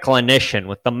great clinician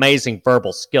with amazing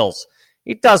verbal skills.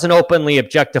 He doesn't openly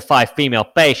objectify female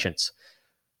patients.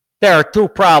 There are 2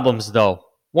 problems, though.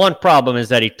 One problem is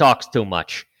that he talks too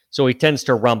much, so he tends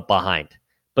to run behind.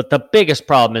 But the biggest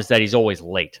problem is that he's always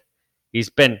late. He's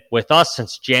been with us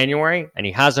since January, and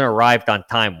he hasn't arrived on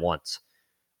time once.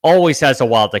 Always has a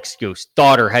wild excuse.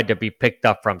 Daughter had to be picked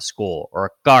up from school, or a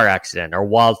car accident, or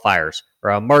wildfires,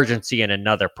 or emergency in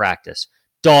another practice.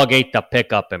 Dog ate the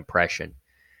pickup impression.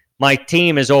 My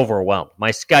team is overwhelmed.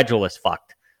 My schedule is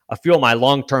fucked. A few of my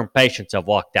long-term patients have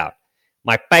walked out.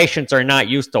 My patients are not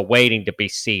used to waiting to be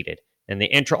seated, and the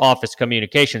intra-office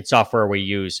communication software we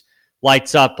use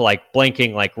lights up like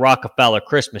blinking like Rockefeller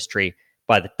Christmas tree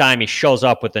by the time he shows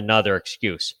up with another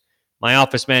excuse. My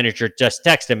office manager just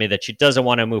texted me that she doesn't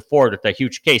want to move forward with a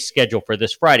huge case scheduled for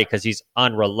this Friday because he's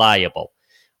unreliable.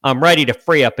 I'm ready to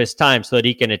free up his time so that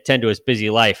he can attend to his busy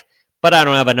life, but I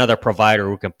don't have another provider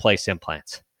who can place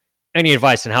implants. Any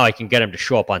advice on how I can get him to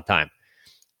show up on time?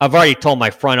 I've already told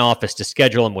my front office to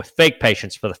schedule him with fake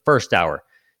patients for the first hour,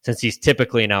 since he's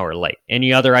typically an hour late.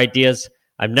 Any other ideas?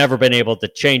 I've never been able to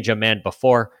change a man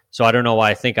before, so I don't know why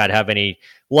I think I'd have any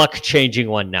luck changing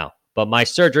one now. But my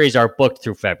surgeries are booked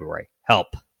through February.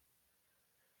 Help.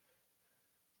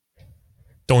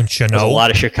 Don't you know? There's a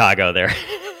lot of Chicago there.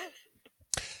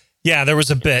 Yeah, there was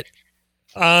a bit.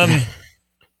 I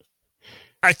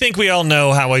think we all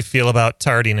know how I feel about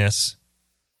tardiness.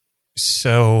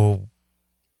 So,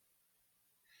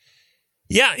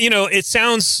 yeah, you know, it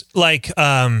sounds like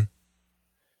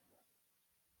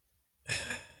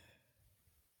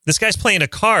this guy's playing a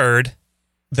card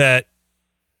that,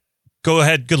 go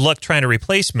ahead, good luck trying to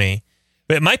replace me.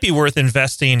 But it might be worth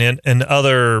investing in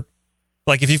other,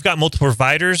 like if you've got multiple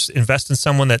providers, invest in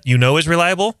someone that you know is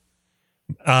reliable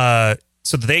so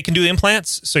that they can do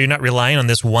implants, so you're not relying on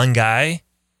this one guy.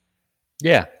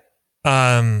 Yeah.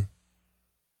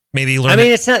 Maybe learn. I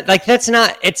mean, it's not like this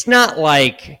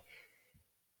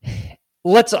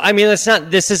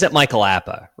isn't Michael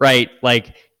Appa, right?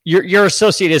 Like your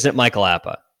associate isn't Michael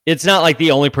Appa. It's not like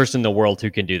the only person in the world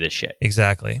who can do this shit.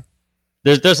 Exactly.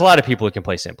 There's a lot of people who can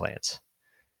place implants.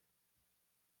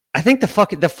 I think the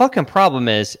fucking problem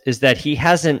is that he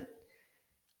hasn't,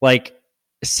 like,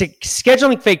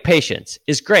 scheduling fake patients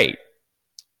is great.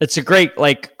 It's a great,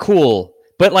 like, cool,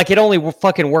 but like it only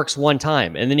fucking works one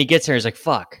time. And then he gets there, he's like,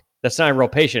 fuck, that's not a real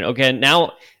patient. Okay,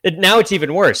 now it's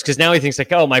even worse because now he thinks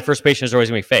like, oh, my first patient is always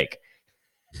going to be fake.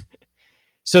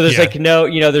 So there's like no,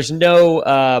 there's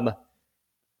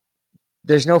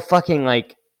no fucking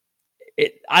like,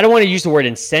 I don't want to use the word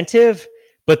incentive,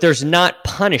 but there's not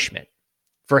punishment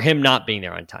for him not being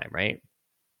there on time, right?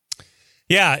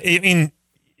 Yeah, I mean,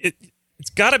 it's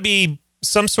got to be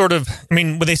some sort of, I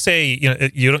mean, when they say,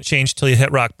 you don't change till you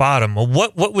hit rock bottom, well,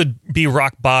 what would be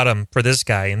rock bottom for this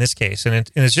guy in this case?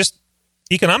 And it's just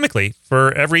economically,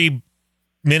 for every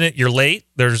minute you're late,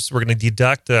 we're going to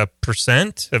deduct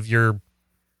 1% of your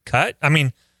cut. I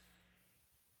mean,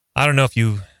 I don't know if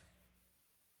you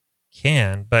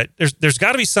can, but there's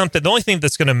got to be something. The only thing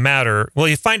that's going to matter, well,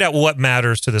 you find out what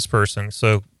matters to this person.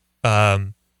 So,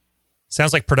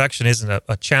 sounds like production isn't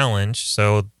a challenge.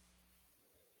 So,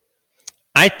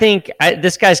 I think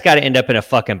this guy's got to end up in a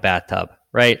fucking bathtub,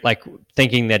 right? Like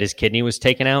thinking that his kidney was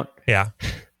taken out. Yeah.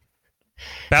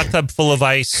 Bathtub full of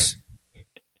ice.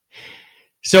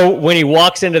 So when he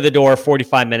walks into the door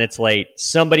 45 minutes late,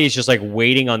 somebody's just like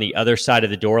waiting on the other side of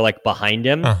the door, like behind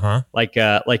him, like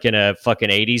in a fucking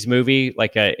 80s movie,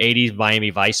 like a 80s Miami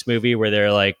Vice movie where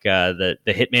they're like the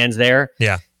hitman's there.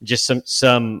 Yeah. Just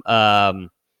some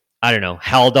I don't know,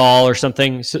 Haldol or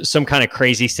something, some kind of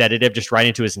crazy sedative just right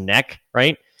into his neck,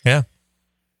 right? Yeah.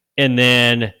 And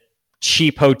then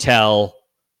cheap hotel,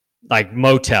 like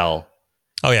motel.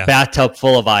 Oh, yeah. Bathtub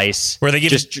full of ice. Where they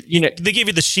give they give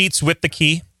you the sheets with the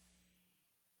key.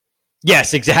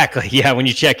 Yes, exactly. Yeah, when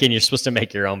you check in, you're supposed to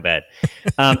make your own bed.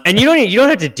 And you don't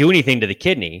have to do anything to the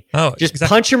kidney. Oh, just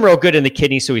exactly. Punch him real good in the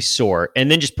kidney so he's sore, and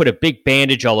then just put a big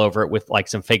bandage all over it with like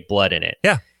some fake blood in it.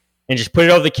 Yeah. And just put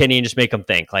it over the kidney and just make them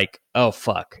think like, oh,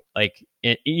 fuck. Like,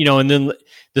 and then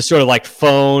the sort of like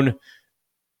phone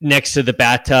next to the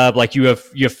bathtub, like you have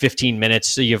 15 minutes.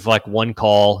 So you have like one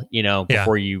call,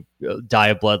 before you die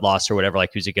of blood loss or whatever,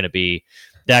 like who's it going to be?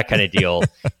 That kind of deal.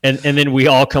 and then we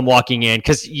all come walking in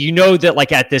because that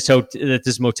like at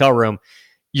this motel room,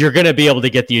 you're going to be able to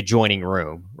get the adjoining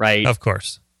room, right? Of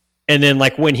course. And then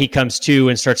like when he comes to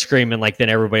and starts screaming, like then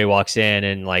everybody walks in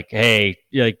and like, hey,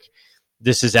 like,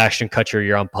 this is Ashton Kutcher.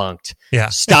 You're unpunked. Yeah.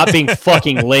 Stop being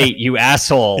fucking late, you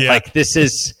asshole. Yeah. Like this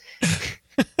is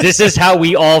how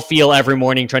we all feel every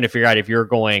morning trying to figure out if you're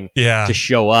going to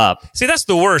show up. See, that's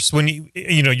the worst when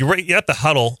you're at the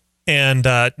huddle and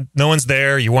no one's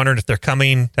there. You're wondering if they're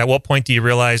coming. At what point do you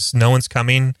realize no one's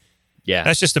coming? Yeah.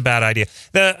 That's just a bad idea.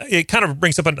 It kind of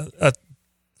brings up a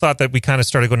thought that we kind of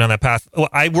started going down that path. Well,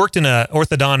 I worked in an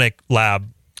orthodontic lab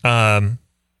when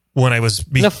I was...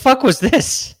 The fuck was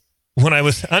this? When I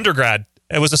was undergrad.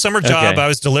 It was a summer job. Okay. I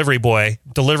was delivery boy,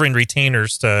 delivering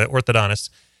retainers to orthodontists.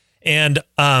 And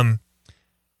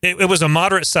it was a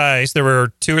moderate size. There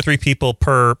were 2 or 3 people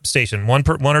per station. One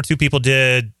or two people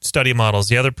did study models.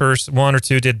 The other person, 1 or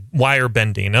 2 did wire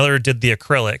bending. Another did the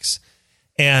acrylics.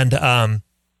 And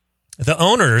the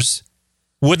owners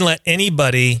wouldn't let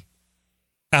anybody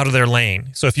out of their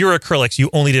lane. So if you're acrylics, you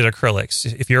only did acrylics.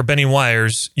 If you're bending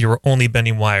wires, you were only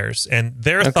bending wires. And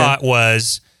their thought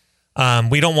was...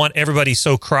 we don't want everybody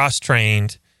so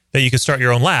cross-trained that you could start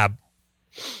your own lab.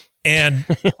 And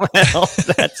well,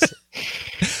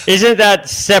 isn't that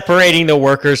separating the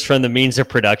workers from the means of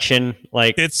production?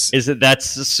 Like,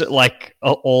 that's like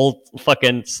an old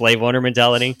fucking slave owner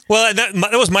mentality? Well, that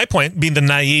was my point, being the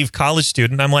naive college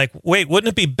student. I'm like, wait, wouldn't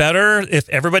it be better if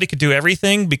everybody could do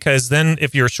everything? Because then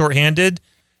if you're shorthanded,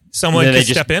 someone could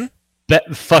step in?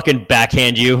 Fucking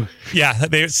backhand you. Yeah.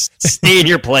 Stay in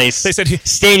your place. They said,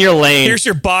 stay in your lane. Here's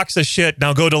your box of shit.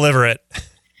 Now go deliver it.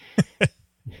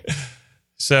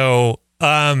 So,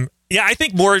 I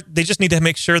think they just need to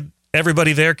make sure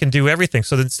everybody there can do everything.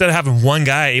 So that instead of having one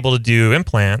guy able to do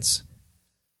implants,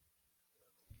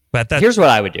 here's what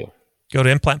I would do. Go to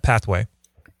Implant Pathway.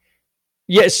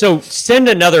 Yeah. So send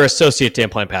another associate to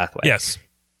Implant Pathway. Yes.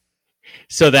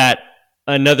 So that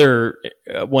another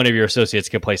one of your associates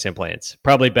can place implants.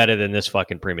 Probably better than this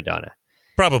fucking prima donna.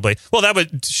 Probably. Well, that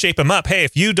would shape him up. Hey,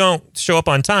 if you don't show up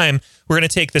on time, we're going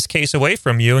to take this case away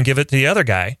from you and give it to the other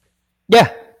guy.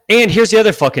 Yeah. And here's the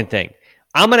other fucking thing.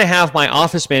 I'm going to have my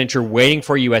office manager waiting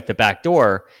for you at the back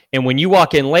door. And when you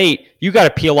walk in late, you got to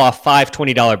peel off 5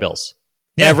 $20 bills.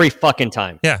 Yeah. Every fucking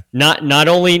time. Yeah. Not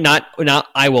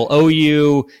I will owe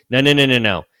you.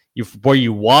 No. Before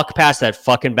you walk past that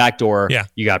fucking back door,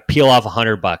 you got to peel off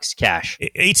 $100 cash.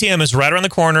 ATM is right around the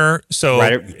corner. So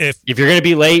if you're going to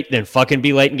be late, then fucking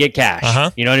be late and get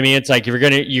cash. You know what I mean? It's like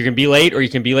you can be late or you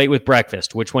can be late with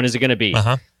breakfast. Which one is it going to be?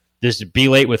 Just be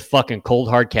late with fucking cold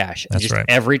hard cash. And That's right.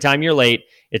 Every time you're late,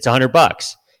 it's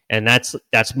 $100. And that's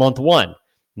month 1.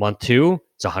 Month 2,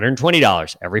 it's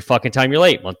 $120 every fucking time you're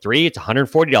late. Month 3, it's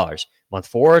 $140. Month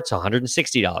 4, it's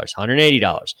 $160,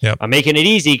 $180. Yep. I'm making it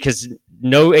easy because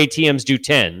no ATMs do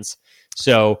 10s.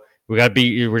 So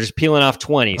we're just peeling off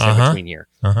 20s in between here.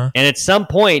 And at some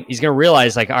point, he's going to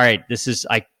realize, like, all right, this is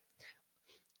like,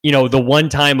 the one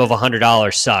time of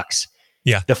 $100 sucks.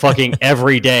 Yeah. The fucking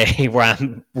every day where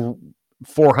I'm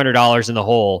 $400 in the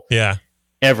hole. Yeah.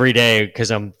 Every day because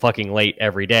I'm fucking late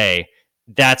every day.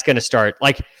 That's going to start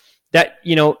like that.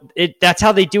 That's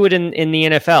how they do it in the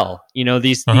NFL.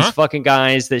 These fucking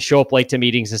guys that show up late to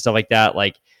meetings and stuff like that.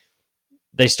 Like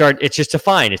they start. It's just a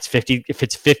fine. It's 50. If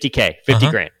it's $50K, 50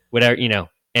 grand, whatever.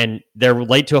 And they're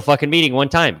late to a fucking meeting one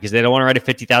time because they don't want to write a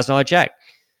 $50,000 check.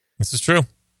 This is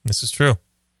true.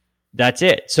 That's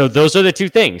it. So those are the two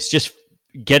things. Just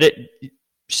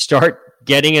start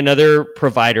getting another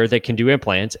provider that can do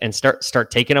implants and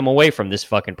start taking them away from this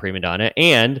fucking prima donna,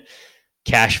 and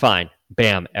cash fine.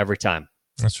 Bam, every time.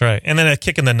 That's right. And then a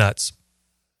kick in the nuts.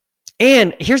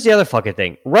 And here's the other fucking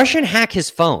thing. Russian hack his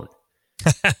phone.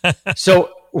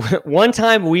 So one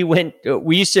time we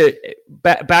used to,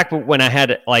 back when I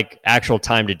had like actual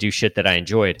time to do shit that I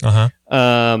enjoyed.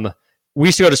 We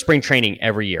used to go to spring training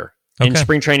every year. And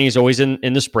spring training is always in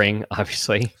the spring,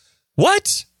 obviously.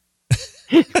 What?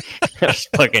 That was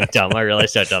fucking dumb. I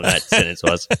realized how dumb that sentence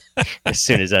was as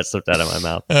soon as that slipped out of my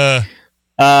mouth.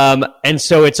 And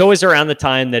so it's always around the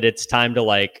time that it's time to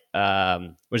like,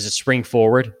 spring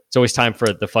forward? It's always time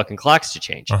for the fucking clocks to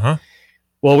change.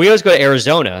 Well, we always go to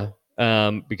Arizona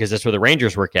because that's where the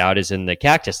Rangers work out, is in the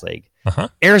Cactus League.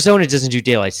 Arizona doesn't do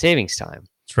daylight savings time.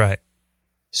 That's right.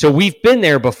 So we've been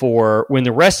there before when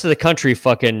the rest of the country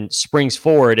fucking springs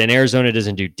forward and Arizona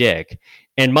doesn't do dick.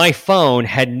 And my phone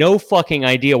had no fucking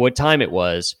idea what time it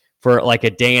was for like a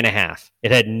day and a half.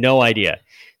 It had no idea.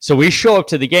 So we show up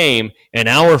to the game an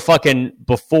hour fucking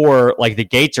before like the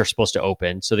gates are supposed to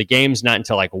open. So the game's not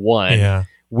until like 1. Yeah.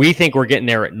 We think we're getting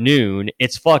there at noon.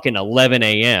 It's fucking 11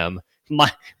 a.m.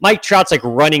 Mike Trout's like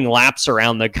running laps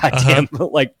around the goddamn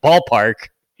like ballpark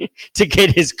to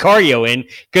get his cardio in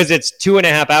because it's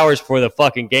 2.5 hours before the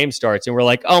fucking game starts. And we're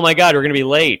like, oh my God, we're going to be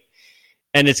late.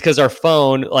 And it's because our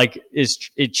phone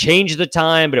it changed the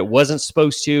time, but it wasn't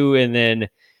supposed to. And then,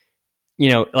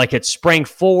 like it sprang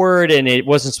forward and it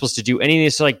wasn't supposed to do anything.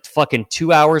 It's like fucking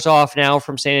 2 hours off now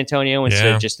from San Antonio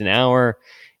instead of just an hour.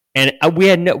 And we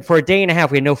had for a day and a half,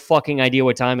 we had no fucking idea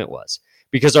what time it was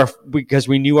because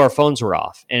we knew our phones were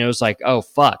off. And it was like, oh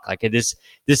fuck, like this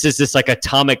is this like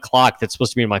atomic clock that's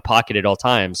supposed to be in my pocket at all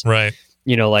times. Right.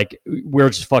 Like we're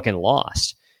just fucking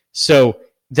lost. So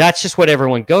that's just what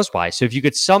everyone goes by. So if you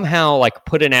could somehow like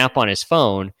put an app on his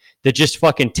phone that just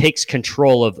fucking takes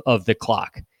control of the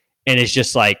clock and it's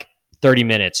just like 30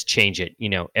 minutes, change it,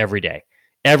 every day.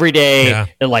 Every day,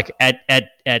 and like at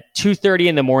 2:30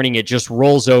 in the morning, it just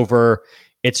rolls over.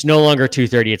 It's no longer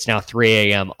 2:30. It's now 3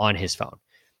 a.m. on his phone.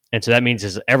 And so that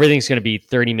means everything's going to be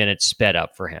 30 minutes sped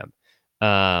up for him.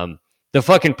 The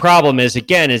fucking problem is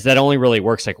that only really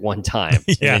works like one time.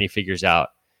 And then he figures out.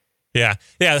 Yeah.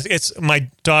 It's my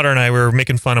daughter and I were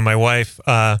making fun of my wife.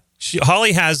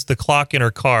 Holly has the clock in her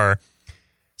car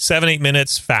 7-8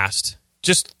 minutes fast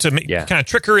just to kind of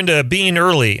trick her into being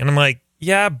early. And I'm like,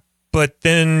 yeah, but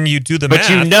then you do the math. But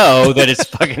you know that it's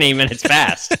fucking 8 minutes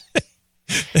fast.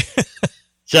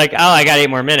 She's like, oh, I got 8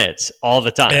 more minutes all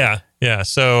the time. Yeah.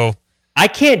 So I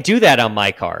can't do that on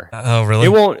my car. Oh, really? It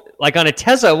won't, like on a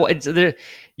Tesla,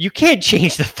 you can't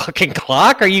change the fucking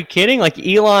clock. Are you kidding? Like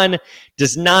Elon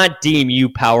does not deem you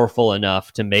powerful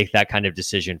enough to make that kind of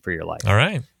decision for your life. All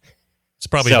right. It's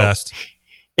probably best.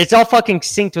 It's all fucking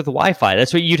synced with Wi-Fi.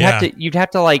 That's what you'd have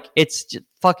to like, it's just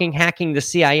fucking hacking the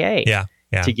CIA. Yeah.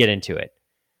 To get into it.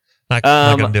 Not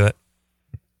going to do it.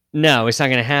 No, it's not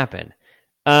going to happen.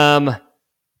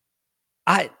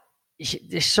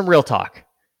 There's some real talk.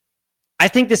 I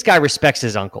think this guy respects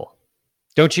his uncle.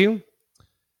 Don't you?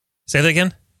 Say that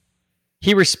again?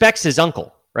 He respects his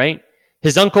uncle, right?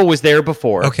 His uncle was there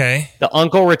before. Okay. The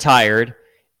uncle retired,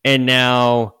 and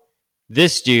now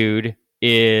this dude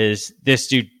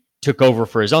took over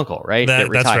for his uncle, right? That's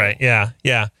right. Yeah.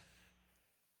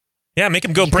 Yeah, make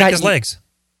him go break his legs.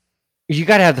 You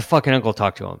got to have the fucking uncle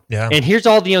talk to him. Yeah. And here's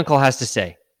all the uncle has to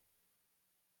say.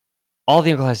 All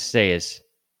the uncle has to say is,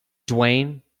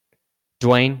 Dwayne, do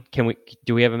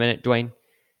we have a minute, Dwayne?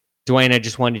 Dwayne, I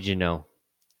just wanted you to know,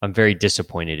 I'm very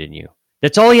disappointed in you.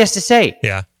 That's all he has to say.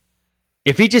 Yeah.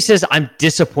 If he just says, I'm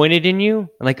disappointed in you,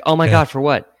 I'm like, oh my God, for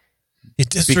what? You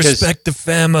disrespect the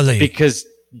family. Because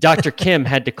Dr. Kim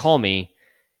had to call me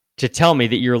to tell me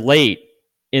that you're late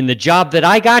in the job that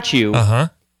I got you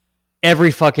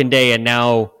every fucking day, and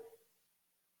now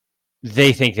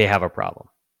they think they have a problem.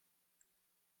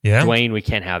 Yeah. Dwayne, we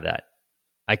can't have that.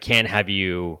 I can't have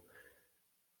you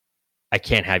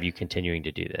continuing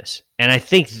to do this. And I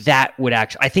think that would I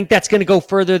think that's going to go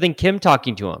further than Kim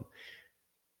talking to him.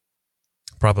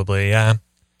 Probably, yeah.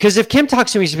 Because if Kim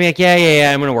talks to me, she's going to be like,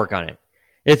 yeah, I'm going to work on it.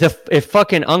 If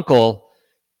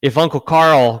Uncle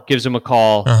Carl gives him a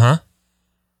call,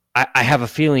 I have a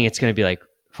feeling it's going to be like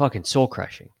fucking soul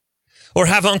crushing. Or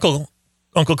have Uncle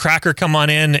Cracker come on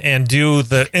in and do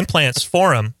the implants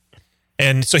for him.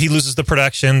 And so he loses the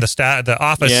production. The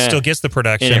office still gets the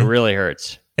production. And it really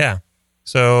hurts. Yeah.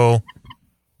 So,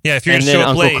 yeah, if you're and going to then show up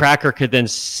Uncle late, Cracker could then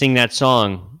sing that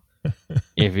song.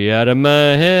 If you're out of my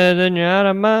head and you're out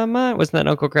of my mind. Wasn't that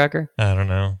Uncle Cracker? I don't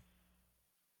know.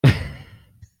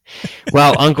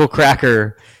 Wow, Uncle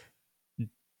Cracker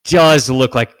does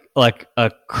look like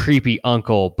a creepy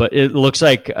uncle, but it looks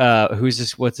like who's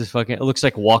this? What's this fucking? It looks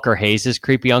like Walker Hayes'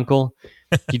 creepy uncle.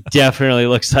 He definitely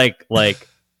looks like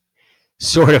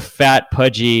sort of fat,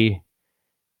 pudgy.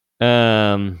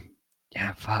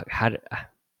 Yeah, fuck.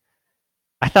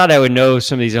 I thought I would know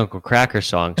some of these Uncle Cracker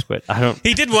songs, but I don't.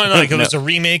 He did one like it was a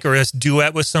remake or a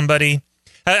duet with somebody.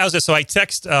 So I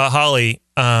text Holly.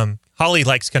 Holly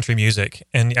likes country music,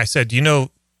 and I said, "You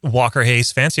know Walker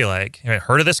Hayes Fancy Like? Have you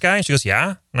heard of this guy?" And she goes,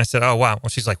 "Yeah." And I said, "Oh wow." Well,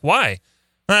 she's like, "Why?"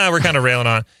 We're kind of railing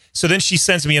on. So then she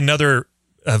sends me another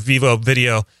Vivo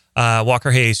video.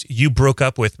 Walker Hayes, you broke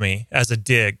up with me as a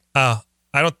dig. I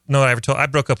don't know what I ever told. I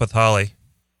broke up with Holly.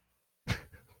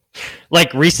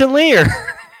 Like recently, or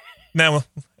no?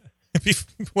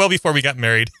 Well, before we got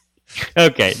married.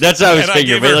 Okay, that's what I was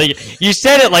figuring. But like, you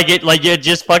said it like it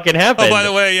just fucking happened. Oh, by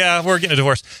the way, yeah, we're getting a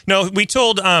divorce. No, we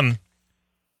told.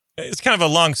 It's kind of a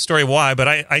long story why, but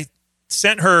I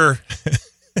sent her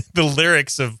the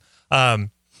lyrics of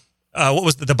what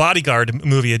was the Bodyguard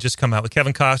movie had just come out with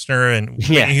Kevin Costner and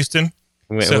Whitney Houston.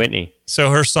 Whitney.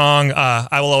 So her song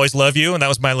 "I Will Always Love You," and that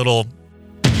was my little.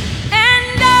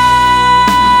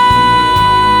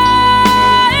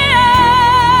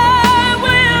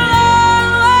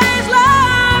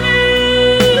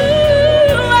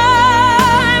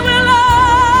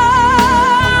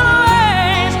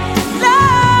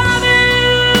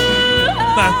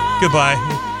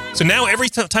 Goodbye. So now every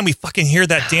time we fucking hear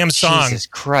that damn song, Jesus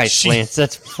Christ, Lance,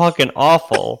 that's fucking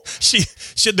awful.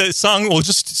 The song will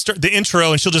just start the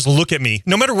intro, and she'll just look at me.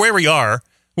 No matter where we are,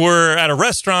 we're at a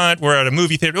restaurant, we're at a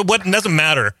movie theater. What doesn't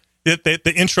matter.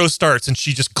 The intro starts, and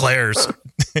she just glares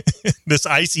this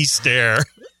icy stare.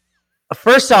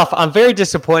 First off, I'm very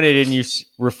disappointed in you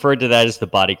referred to that as the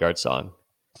Bodyguard song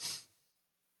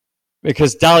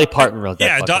because Dolly Parton wrote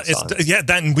that.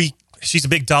 Song. She's a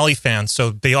big Dolly fan, so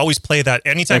they always play that.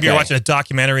 Anytime you're watching a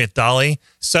documentary of Dolly,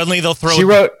 suddenly they'll throw.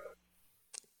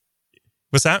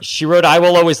 What's that? She wrote "I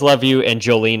Will Always Love You" and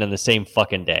Jolene on the same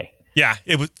fucking day. Yeah,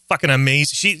 it was fucking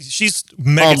amazing. She's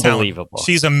mega unbelievable. Talented.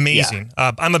 She's amazing.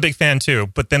 Yeah. I'm a big fan too.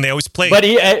 But then they always play. But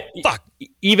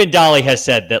even Dolly has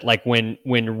said that, like when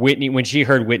she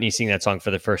heard Whitney sing that song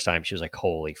for the first time, she was like,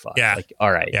 "Holy fuck!" Yeah. Like,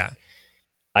 all right, yeah,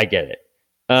 I get it.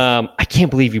 I can't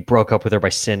believe you broke up with her by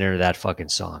sending her that fucking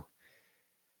song.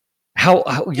 How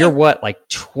you're what, like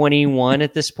 21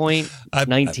 at this point?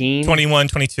 19? 21,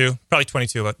 22, probably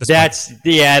 22 at this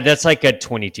point. That's like a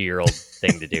 22-year-old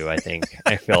thing to do, I think.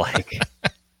 I feel like.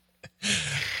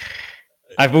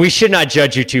 We should not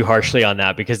judge you too harshly on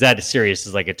that because that is serious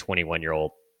as like a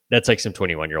 21-year-old. That's like some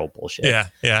 21-year-old bullshit. Yeah.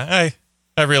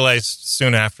 I realized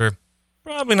soon after,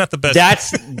 probably not the best.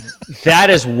 That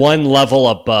is one level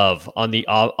above on the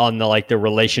like the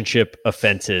relationship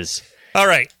offenses. All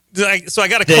right. So I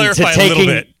got to clarify a little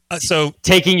bit. So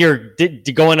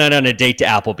going out on a date to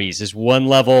Applebee's is one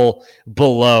level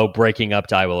below breaking up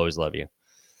to "I Will Always Love You."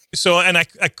 So, and I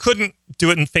couldn't do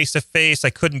it in face to face. I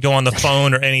couldn't go on the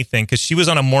phone or anything because she was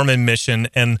on a Mormon mission,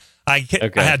 and I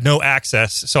had no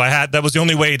access. So that was the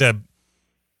only way to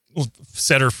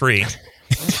set her free.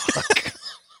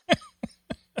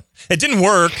 It didn't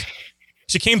work.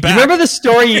 She came back. You remember the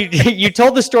story you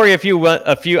told the story a few.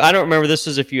 I don't remember. This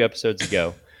was a few episodes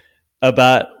ago.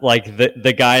 About like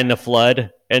the guy in the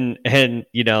flood and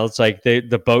it's like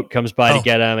the boat comes by to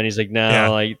get him and he's like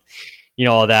like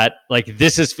all that, like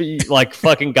this is like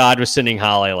fucking God was sending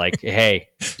Holly like, hey,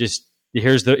 just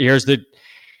here's the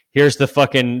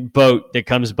fucking boat that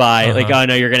comes by, like, oh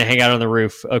no, you're gonna hang out on the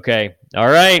roof, okay, all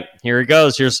right, here it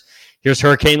goes, here's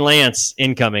Hurricane Lance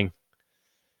incoming,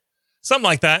 something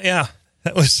like that. Yeah,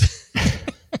 that was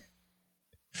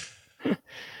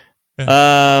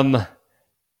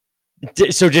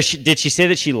So did she say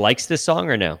that she likes this song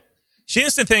or no? She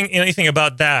didn't say anything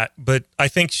about that, but I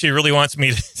think she really wants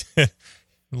me to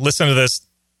listen to this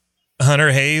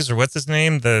Hunter Hayes, or what's his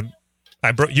name?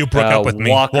 You broke up with me.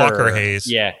 Walker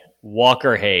Hayes. Yeah,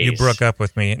 Walker Hayes. You broke up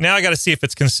with me. Now I got to see if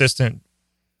it's consistent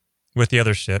with the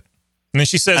other shit. And then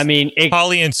she says,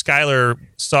 Holly and Skylar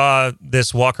saw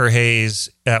this Walker Hayes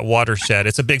at Watershed.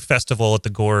 It's a big festival at the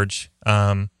Gorge.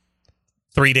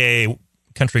 3-day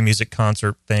country music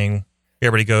concert thing.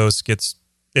 Everybody goes,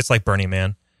 it's like Burning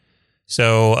Man.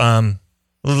 So,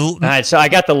 all right, so I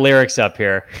got the lyrics up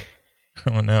here.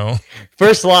 Oh no.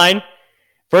 First line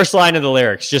of the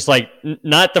lyrics, just like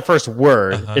not the first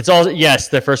word. Uh-huh. It's all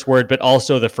the first word, but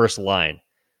also the first line.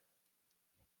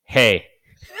 Hey.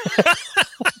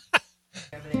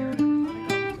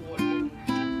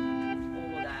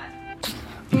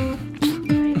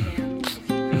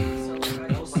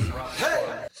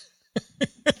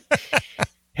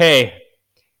 Hey,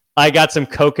 I got some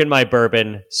Coke in my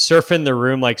bourbon, surfing the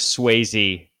room like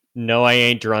Swayze. No, I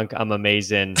ain't drunk. I'm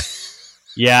amazing.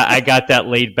 Yeah, I got that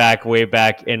laid back, way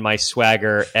back in my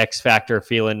swagger. X Factor,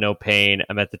 feeling no pain.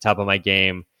 I'm at the top of my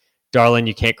game. Darling,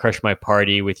 you can't crush my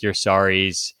party with your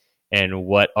sorries and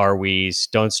what are we's.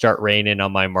 Don't start raining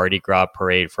on my Mardi Gras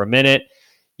parade for a minute.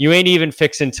 You ain't even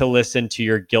fixing to listen to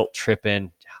your guilt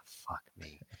tripping. Oh, fuck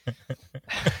me.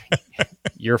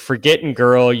 You're forgetting,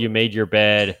 girl, you made your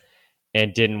bed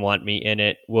and didn't want me in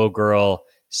it. Well, girl,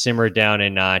 simmer down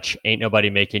a notch. Ain't nobody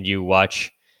making you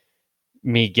watch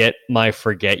me get my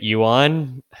forget you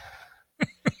on.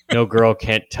 No girl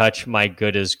can't touch my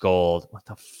good as gold. What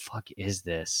the fuck is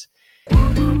this?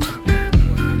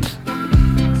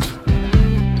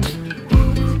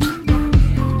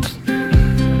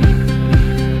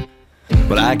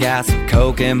 Well, I got some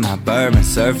Coke in my bourbon,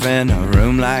 surfing a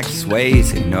room like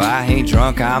Swayze. No, I ain't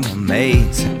drunk, I'm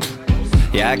amazing.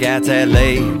 Yeah, I got that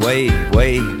laid way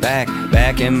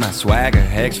back in my swagger.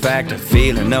 X Factor,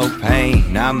 feeling no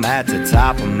pain. I'm at the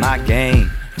top of my game.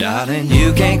 Darling,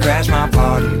 you can't crash my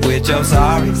party with your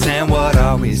sorries and what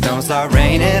always. Don't start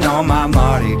raining on my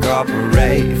Mardi Gras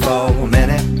parade for a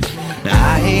minute.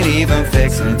 Now I ain't even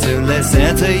fixing to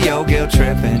listen to your guilt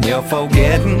tripping. You're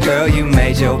forgetting, girl, you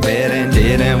made your bed and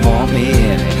didn't want me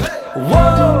in it.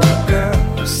 Whoa,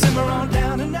 girl, simmer on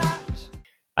down a notch.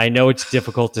 I know it's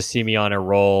difficult to see me on a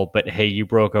roll, but hey, you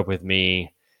broke up with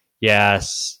me.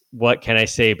 Yes, what can I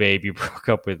say, babe? You broke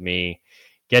up with me.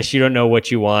 Guess you don't know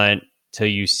what you want till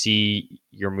you see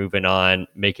you're moving on,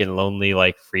 making lonely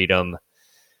like freedom.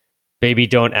 Baby,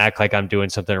 don't act like I'm doing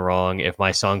something wrong if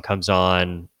my song comes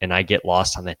on and I get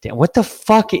lost on that day. What the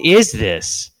fuck is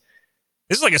this?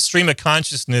 This is like a stream of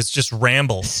consciousness, just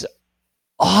ramble. It's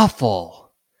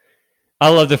awful. I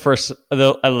love the first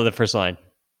line.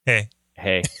 Hey.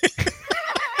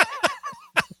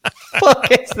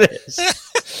 Fuck is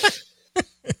this?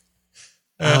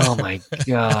 Oh my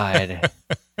God.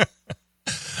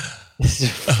 This is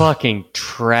fucking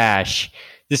trash.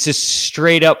 This is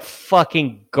straight up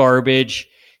fucking garbage.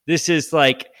 This is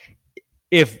like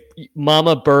if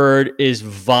Mama Bird is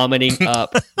vomiting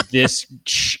up this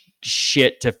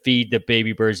shit to feed the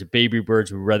baby birds. The baby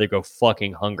birds would rather go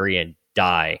fucking hungry and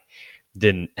die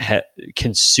than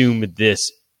consume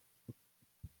this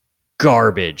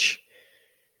garbage.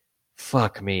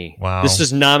 Fuck me. Wow. This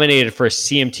was nominated for a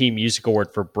CMT Music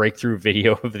Award for Breakthrough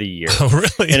Video of the Year. Oh,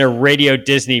 really? And a Radio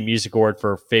Disney Music Award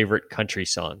for Favorite Country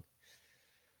Song.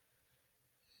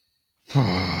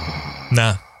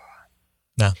 No.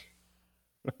 Oh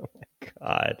my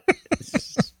God. This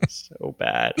is so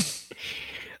bad.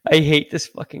 I hate this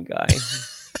fucking guy.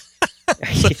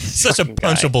 Such a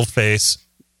punchable face.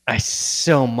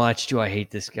 So much do I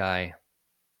hate this guy.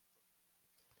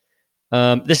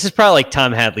 This is probably like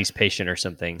Tom Hadley's patient or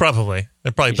something. Probably.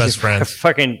 They're probably best friends.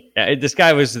 Fucking this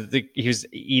guy was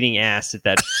eating ass at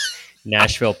that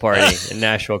Nashville party, a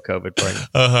Nashville COVID party.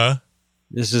 Uh-huh.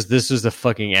 This was the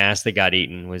fucking ass that got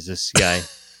eaten, was this guy.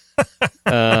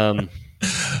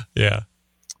 Yeah.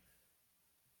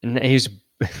 And his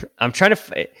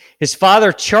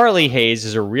father, Charlie Hayes,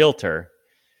 is a realtor.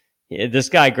 This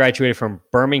guy graduated from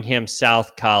Birmingham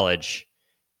South College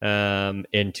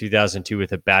in 2002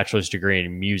 with a bachelor's degree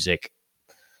in music.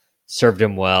 Served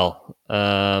him well.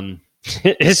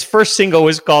 His first single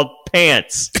was called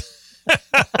Pants.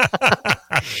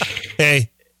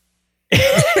 Hey.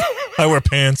 I wear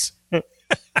pants. She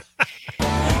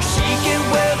can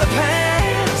wear the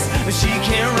pants, but she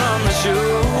can't run the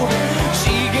show.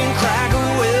 She can crack a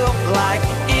whip like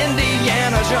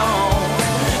Indiana Jones.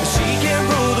 She can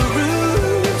rule the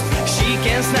roost. She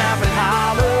can snap and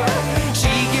holler. She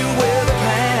can wear the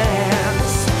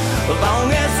pants, as long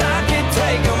as I can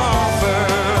take them off her.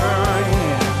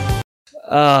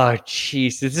 Oh,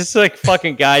 jeez. This is like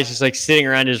fucking guys just like sitting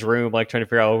around his room, like trying to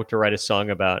figure out what to write a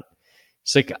song about.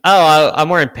 It's like, oh, I'm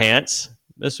wearing pants.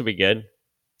 This will be good.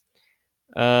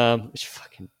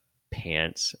 Fucking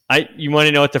pants. You want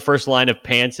to know what the first line of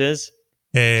pants is?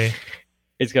 Hey.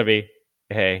 It's gonna be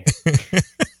hey.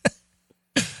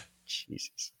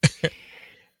 Jesus.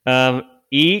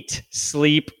 Eat,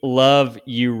 sleep, love,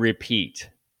 you repeat.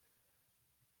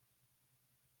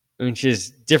 Which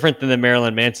is different than the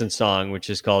Marilyn Manson song, which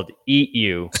is called Eat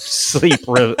You, Sleep,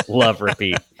 Love,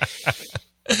 Repeat.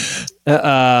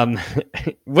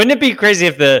 Wouldn't it be crazy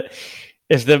if the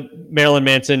Marilyn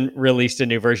Manson released a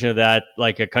new version of that,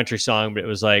 like a country song, but it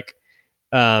was like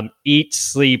eat,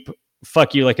 sleep,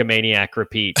 fuck you like a maniac,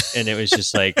 repeat. And it was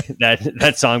just like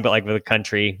that song, but like with a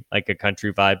country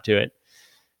vibe to it.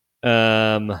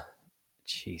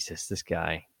 Jesus,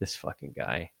 this fucking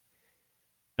guy.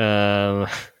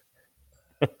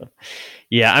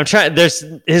 Yeah, I'm trying. His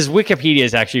Wikipedia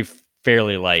is actually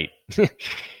fairly light.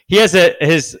 He has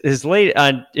his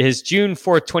June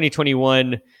 4th,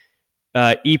 2021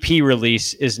 EP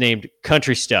release is named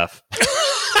Country Stuff.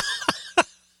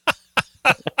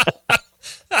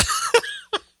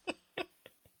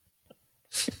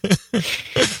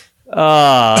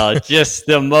 Oh, just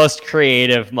the most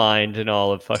creative mind in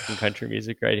all of fucking country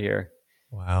music right here.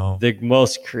 Wow. The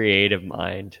most creative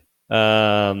mind.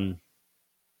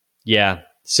 Yeah.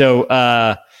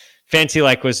 So Fancy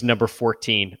Like was number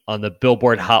 14 on the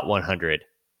Billboard Hot 100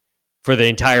 for the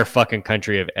entire fucking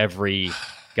country of every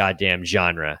goddamn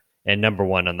genre, and number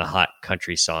 1 on the Hot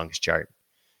Country Songs chart.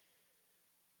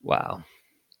 Wow.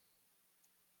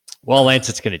 Well, Lance,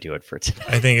 it's going to do it for tonight.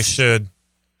 I think it should.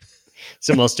 It's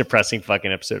the most depressing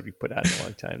fucking episode we put out in a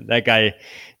long time. That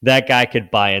guy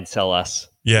could buy and sell us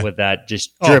with that,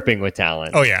 just dripping with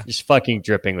talent. Oh, yeah. Just fucking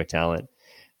dripping with talent.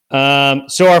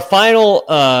 So our final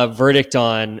verdict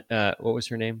on, what was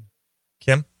her name?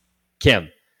 Kim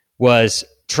was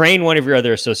train one of your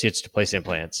other associates to place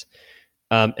implants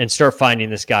and start finding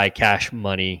this guy cash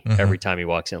money every time he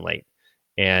walks in late.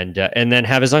 And then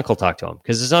have his uncle talk to him,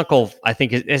 because his uncle, I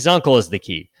think his uncle is the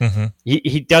key. Mm-hmm.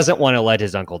 He doesn't want to let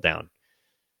his uncle down.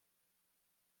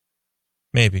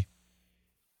 Maybe.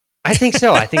 I think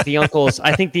so. I think the uncle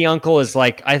is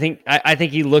like, I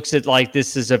think he looks at like,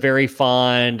 this is a very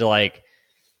fond, like,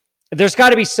 there's got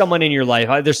to be someone in your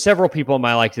life. There's several people in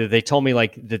my life that they told me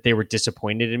like that they were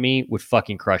disappointed in me would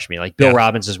fucking crush me. Like Bill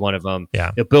Robbins is one of them.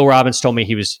 Yeah. Bill Robbins told me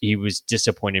he was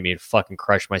disappointed in me. It fucking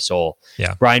crushed my soul.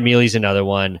 Yeah. Brian Mealy's another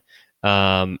one.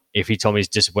 If he told me he's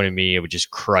disappointed in me, it would just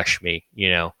crush me, you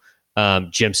know.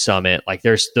 Jim Summit, like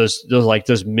there's those like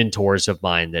mentors of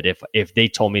mine that if they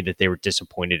told me that they were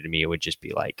disappointed in me, it would just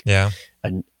be like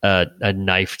a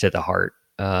knife to the heart.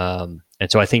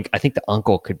 And so I think the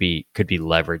uncle could be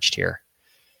leveraged here.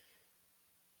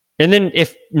 And then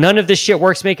if none of this shit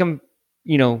works, make him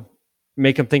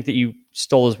think that you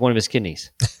stole one of his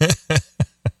kidneys.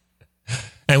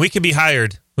 And we could be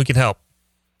hired. We could help.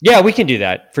 Yeah, we can do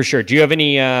that for sure. Do you have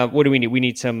any? What do we need? We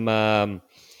need some.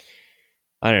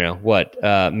 I don't know what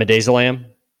midazolam.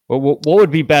 What would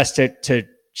be best to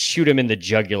shoot him in the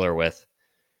jugular with?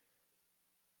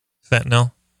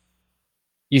 Fentanyl.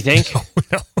 You think?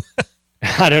 No.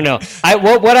 I don't know.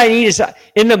 What I need is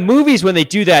in the movies when they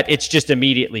do that, it's just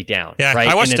immediately down. Yeah, right.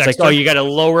 I watched and it's Dexter. like, oh, you got to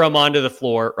lower him onto the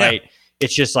floor, right? Yeah.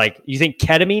 It's just like, you think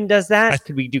ketamine does that?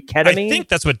 Could we do ketamine? I think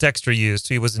that's what Dexter used.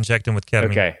 He was injecting with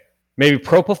ketamine. Okay, maybe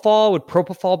propofol. Would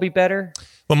propofol be better?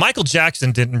 Well, Michael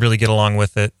Jackson didn't really get along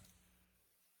with it.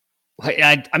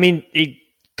 I mean, he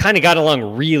kind of got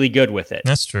along really good with it.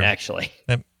 That's true. Actually,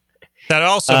 that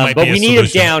also might be. But we need him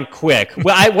down quick.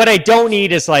 Well, what I don't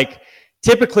need is like,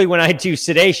 typically when I do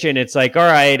sedation, it's like, all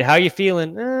right, how you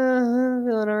feeling?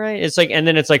 Feeling all right. It's like, and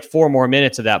then it's like 4 more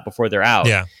minutes of that before they're out.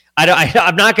 Yeah.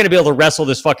 I'm not going to be able to wrestle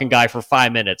this fucking guy for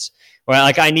 5 minutes. Well,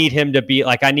 like I need him to be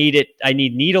like, I need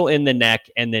needle in the neck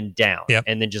and then down,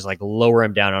 and then just like lower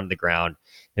him down onto the ground.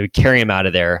 And we carry him out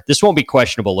of there. This won't be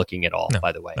questionable looking at all,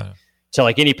 by the way. No. So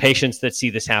like any patients that see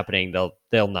this happening,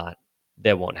 they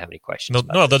won't have any questions.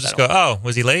 They'll just go, oh,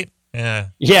 was he late? Yeah.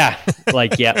 Yeah.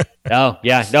 Like, yeah. Oh,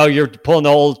 yeah. No, you're pulling the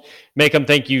old make him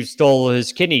think you stole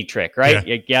his kidney trick, right?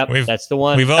 Yeah. Yep. That's the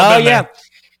one. We've all been there.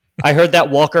 I heard that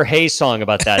Walker Hayes song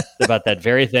about that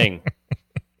very thing.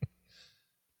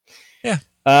 Yeah.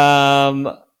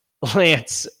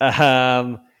 Lance, do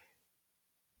you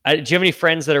have any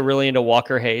friends that are really into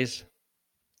Walker Hayes?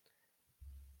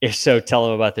 If so, tell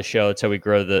them about the show. It's how we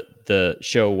grow the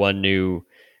show one new,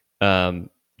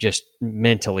 just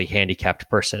mentally handicapped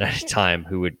person at a time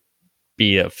who would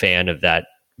be a fan of that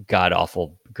god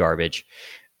awful garbage.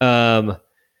 Lance,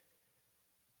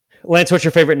 what's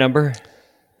your favorite number?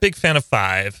 Big fan of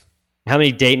 5. How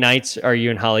many date nights are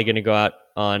you and Holly going to go out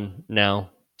on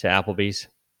now to Applebee's?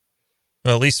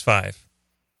 Well, at least 5.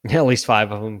 At least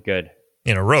 5 of them. Good.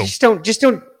 in a row. Just don't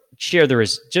share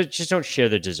just don't share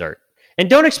the dessert, and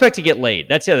don't expect to get laid.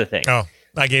 That's the other thing. Oh,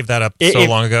 I gave that up so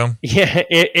long ago. Yeah,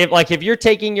 if you're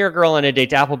taking your girl on a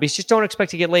date to Applebee's, just don't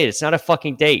expect to get laid. It's not a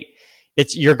fucking date.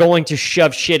 You're going to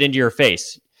shove shit into your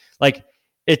face. Like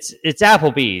it's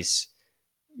Applebee's.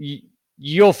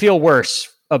 You'll feel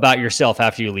worse about yourself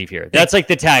after you leave here. That's like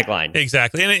the tagline.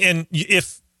 Exactly. And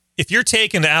if you're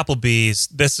taken to Applebee's,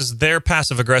 this is their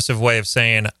passive aggressive way of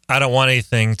saying, I don't want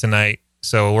anything tonight,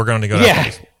 so we're going to go to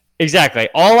Applebee's. Exactly.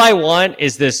 All I want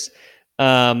is this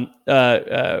cheeseburger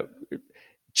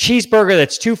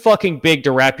that's too fucking big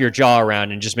to wrap your jaw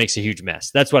around and just makes a huge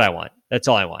mess. That's what I want. That's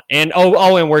all I want. And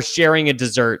and we're sharing a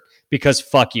dessert because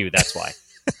fuck you. That's why.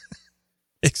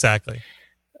 Exactly.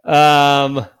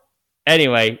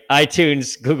 Anyway,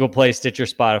 iTunes, Google Play, Stitcher,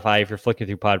 Spotify. If you're flicking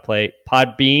through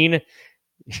Podbean,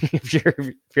 if you're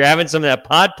having some of that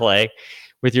pod play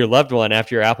with your loved one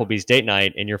after your Applebee's date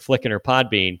night and you're flicking her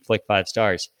Podbean, flick 5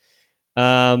 stars.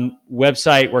 Website,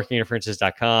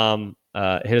 workinginterferences.com.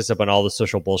 Hit us up on all the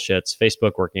social bullshits.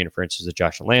 Facebook, Working Interferences with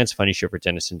Josh and Lance. Funny show for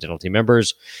dentists and dental team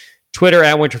members. Twitter,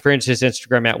 @Winterferences.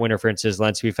 Instagram, @Winterferences.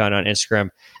 Lance can be found on Instagram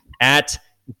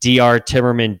 @Dr.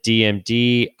 Timmerman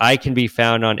DMD. I can be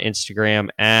found on Instagram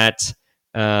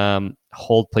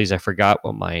hold please, I forgot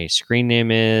what my screen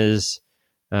name is.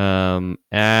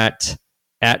 At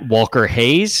Walker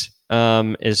Hayes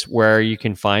is where you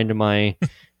can find my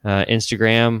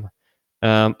Instagram.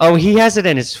 He has it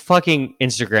in his fucking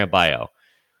Instagram bio.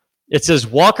 It says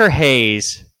Walker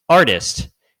Hayes, artist,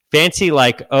 fancy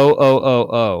like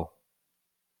O.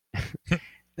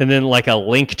 And then like a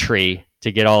link tree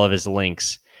to get all of his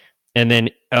links. And then,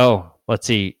 let's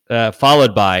see,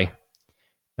 followed by,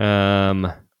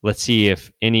 let's see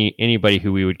if anybody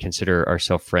who we would consider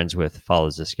ourselves friends with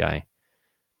follows this guy.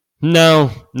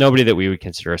 No, nobody that we would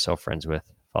consider ourselves friends with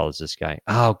follows this guy.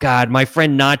 Oh, God, my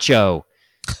friend Nacho.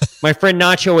 My friend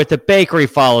Nacho at the bakery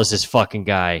follows this fucking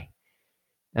guy.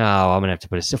 Oh, I'm going to have to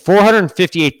put it.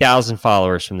 458,000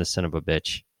 followers from this son of a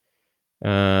bitch.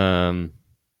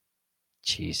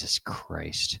 Jesus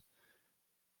Christ.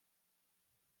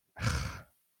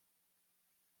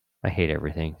 I hate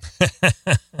everything.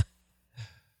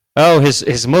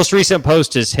 His most recent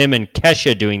post is him and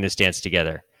Kesha doing this dance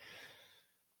together.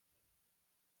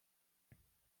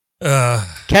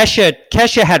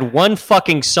 Kesha had one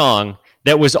fucking song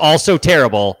that was also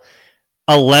terrible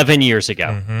 11 years ago.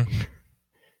 Mm-hmm.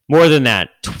 More than that,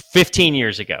 15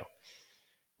 years ago.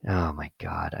 Oh my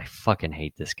God, I fucking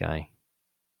hate this guy.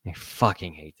 Do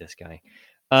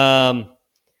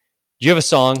you have a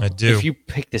song? I do. If you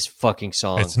pick this fucking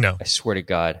song, no. I swear to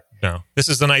God. No. This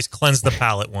is the nice cleanse the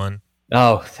palate one.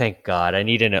 Oh, thank God. I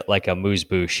need like a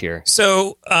moose-boosh here.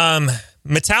 So,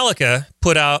 Metallica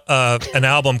put out an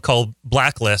album called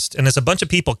Blacklist, and there's a bunch of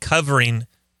people covering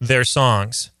their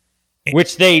songs.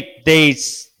 Which they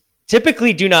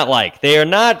typically do not like. They are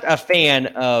not a fan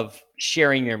of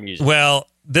sharing their music. Well,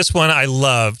 this one I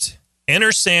loved.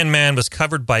 Enter Sandman was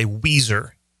covered by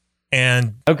Weezer.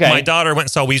 And my daughter went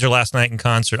and saw Weezer last night in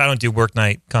concert. I don't do work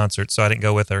night concerts, so I didn't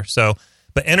go with her.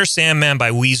 But Enter Sandman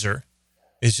by Weezer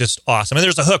is just awesome. And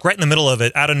there's a hook right in the middle of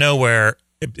it, out of nowhere.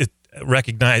 It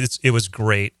recognized it was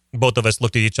great. Both of us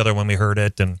looked at each other when we heard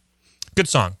it, and good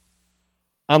song.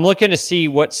 I'm looking to see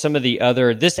what some of the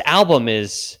other. This album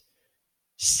is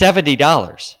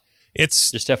 $70.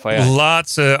 It's just FYI.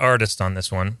 Lots of artists on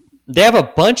this one. They have a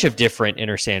bunch of different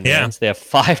Enter Sandmans. Yeah. They have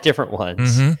 5 different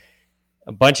ones. Mm-hmm.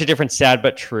 A bunch of different Sad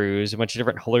But Trues, a bunch of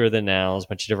different Holier Than Nows, a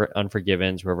bunch of different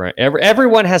Unforgivens.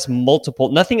 Everyone has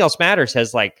multiple. Nothing Else Matters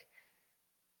has like,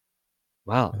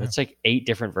 wow, that's like 8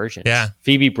 different versions. Yeah.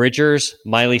 Phoebe Bridgers,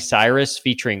 Miley Cyrus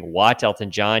featuring Watt, Elton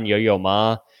John, Yo-Yo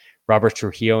Ma, Robert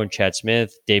Trujillo and Chad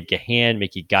Smith, Dave Gahan,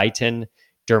 Mickey Guyton,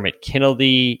 Dermot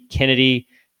Kennedy,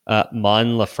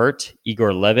 Mon Laferte,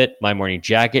 Igor Levitt, My Morning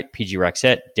Jacket, PG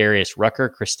Roxette, Darius Rucker,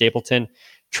 Chris Stapleton,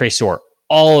 Tresor.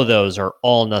 All of those are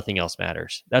all Nothing Else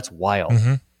Matters. That's wild.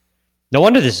 Mm-hmm. No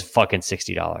wonder this is fucking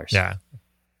 $60. Yeah.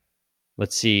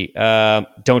 Let's see.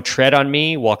 Don't Tread on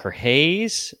Me, Walker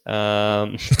Hayes. If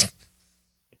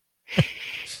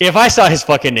I saw his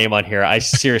fucking name on here, I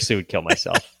seriously would kill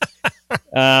myself. So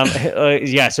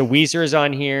Weezer is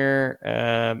on here.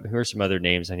 Who are some other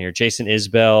names on here? Jason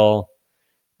Isbell.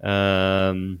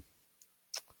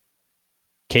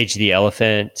 Cage the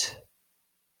Elephant.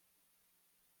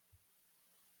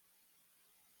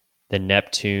 The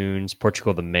Neptunes,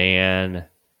 Portugal the Man.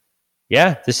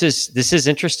 Yeah, this is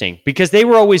interesting because they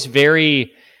were always they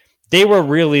were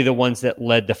really the ones that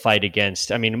led the fight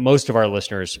against. I mean, most of our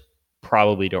listeners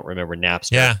probably don't remember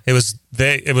Napster. Yeah, it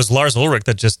was Lars Ulrich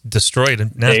that just destroyed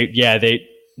Napster.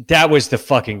 the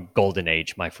fucking golden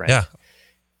age, my friend.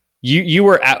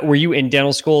 Yeah. Were you in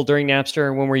dental school during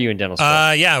Napster? When were you in dental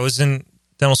school? Yeah, I was in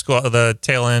dental school at the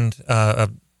tail end.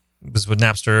 Was with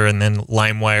Napster, and then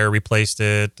LimeWire replaced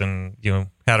it, and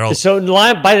had all. So it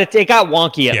got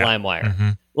wonky at LimeWire. Mm-hmm.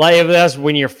 Like that's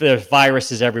when there's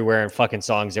viruses everywhere and fucking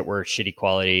songs that were shitty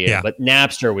quality. Yeah. But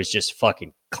Napster was just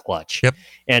fucking clutch. Yep.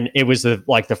 And it was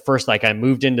the first, like, I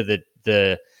moved into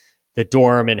the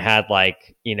dorm and had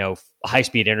high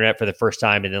speed internet for the first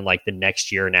time, and then like the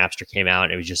next year Napster came out,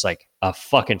 and it was just like a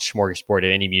fucking smorgasbord of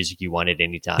any music you wanted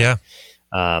anytime. Yeah.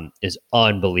 Is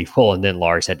unbelievable. And then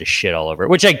Lars had to shit all over it,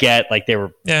 which I get. Like they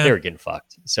were getting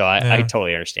fucked. So I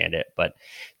totally understand it. But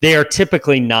they are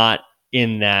typically not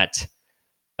in that.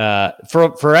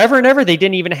 For forever and ever, they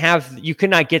didn't even have. You could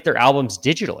not get their albums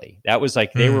digitally. That was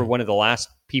like they were one of the last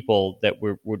people that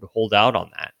would hold out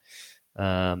on that.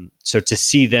 So to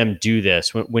see them do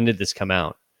this, when did this come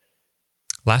out?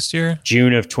 Last year,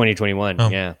 June of 2021. Oh.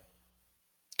 Yeah,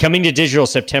 coming to digital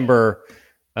September.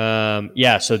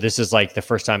 So this is like the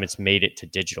first time it's made it to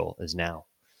digital is now.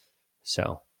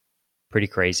 So pretty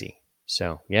crazy.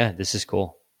 So yeah, this is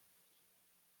cool.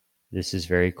 This is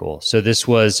very cool. So this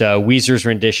was Weezer's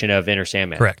rendition of Enter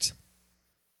Sandman. Correct.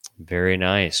 Very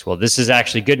nice. Well, this is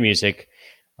actually good music,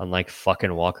 unlike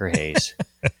fucking Walker Hayes.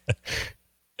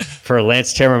 For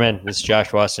Lance Timmerman, this is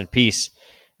Josh Watson. Peace.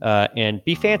 And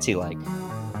be fancy like.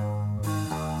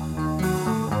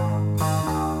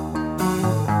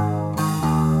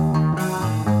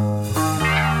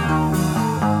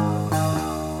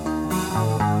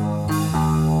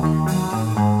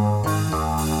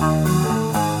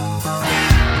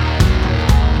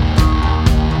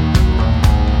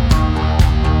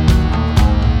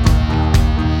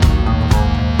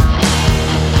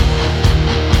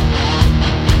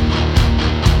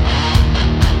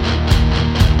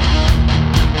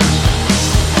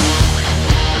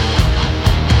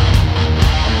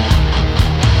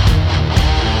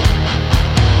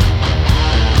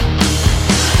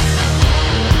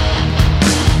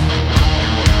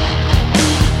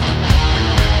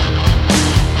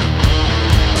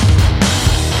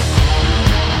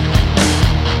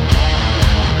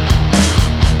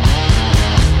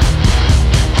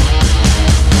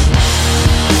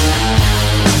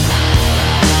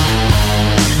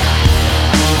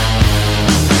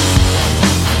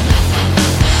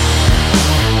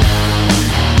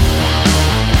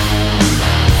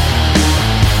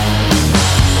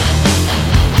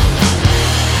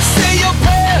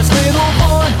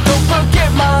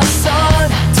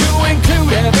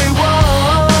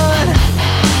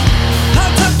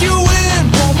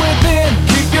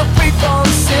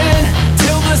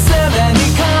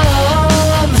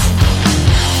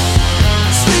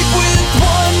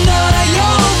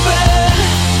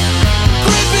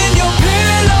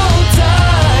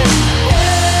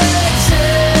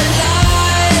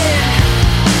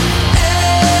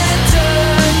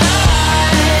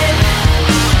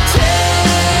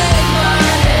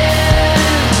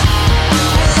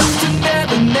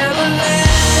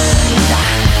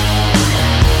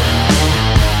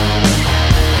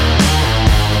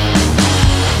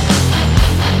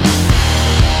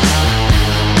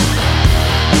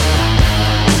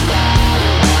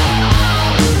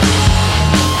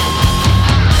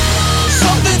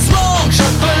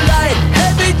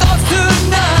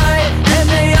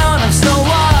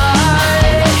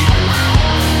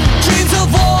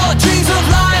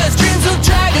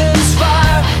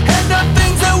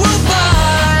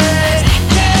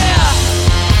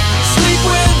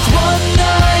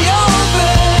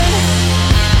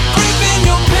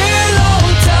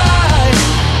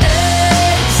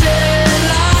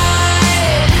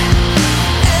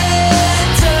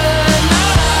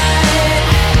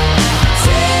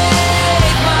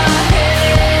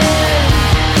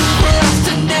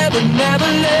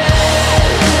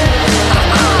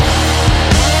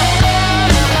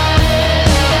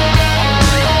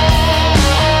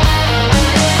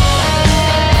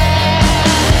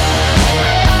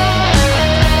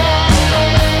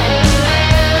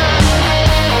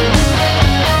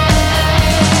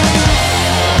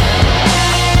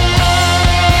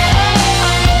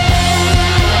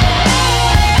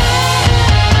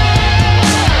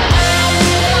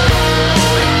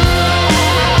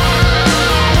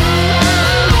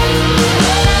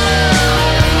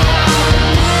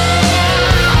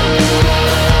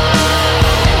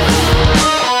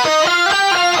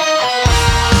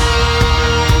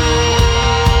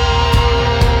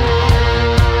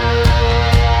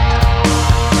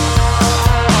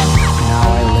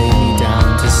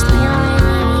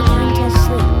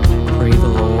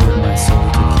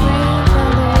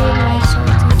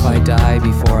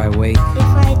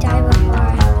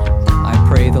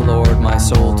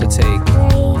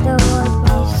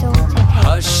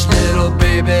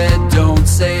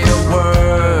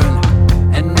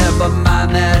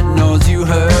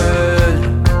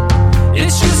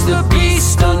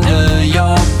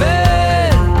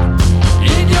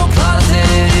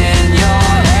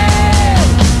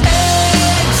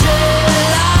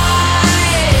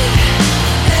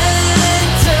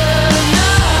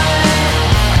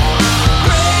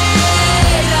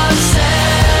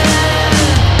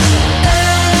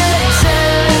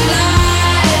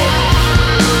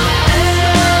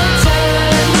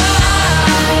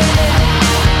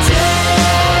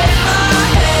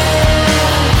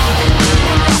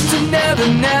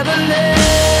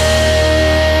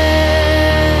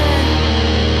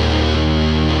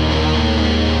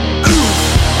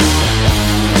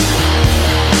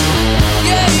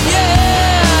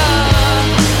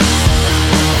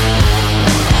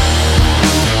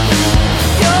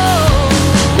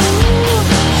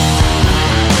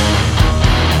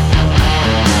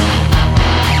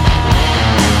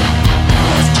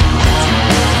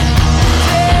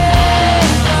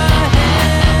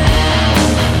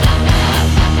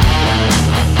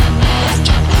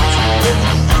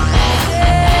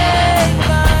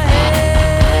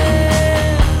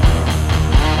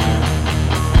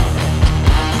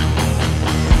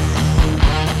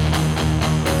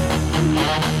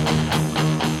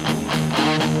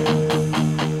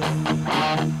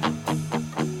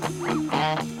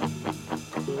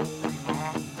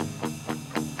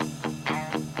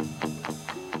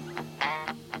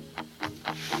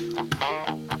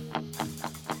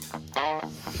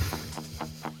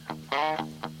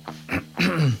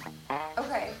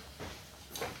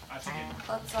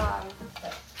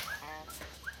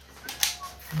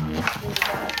 Bye.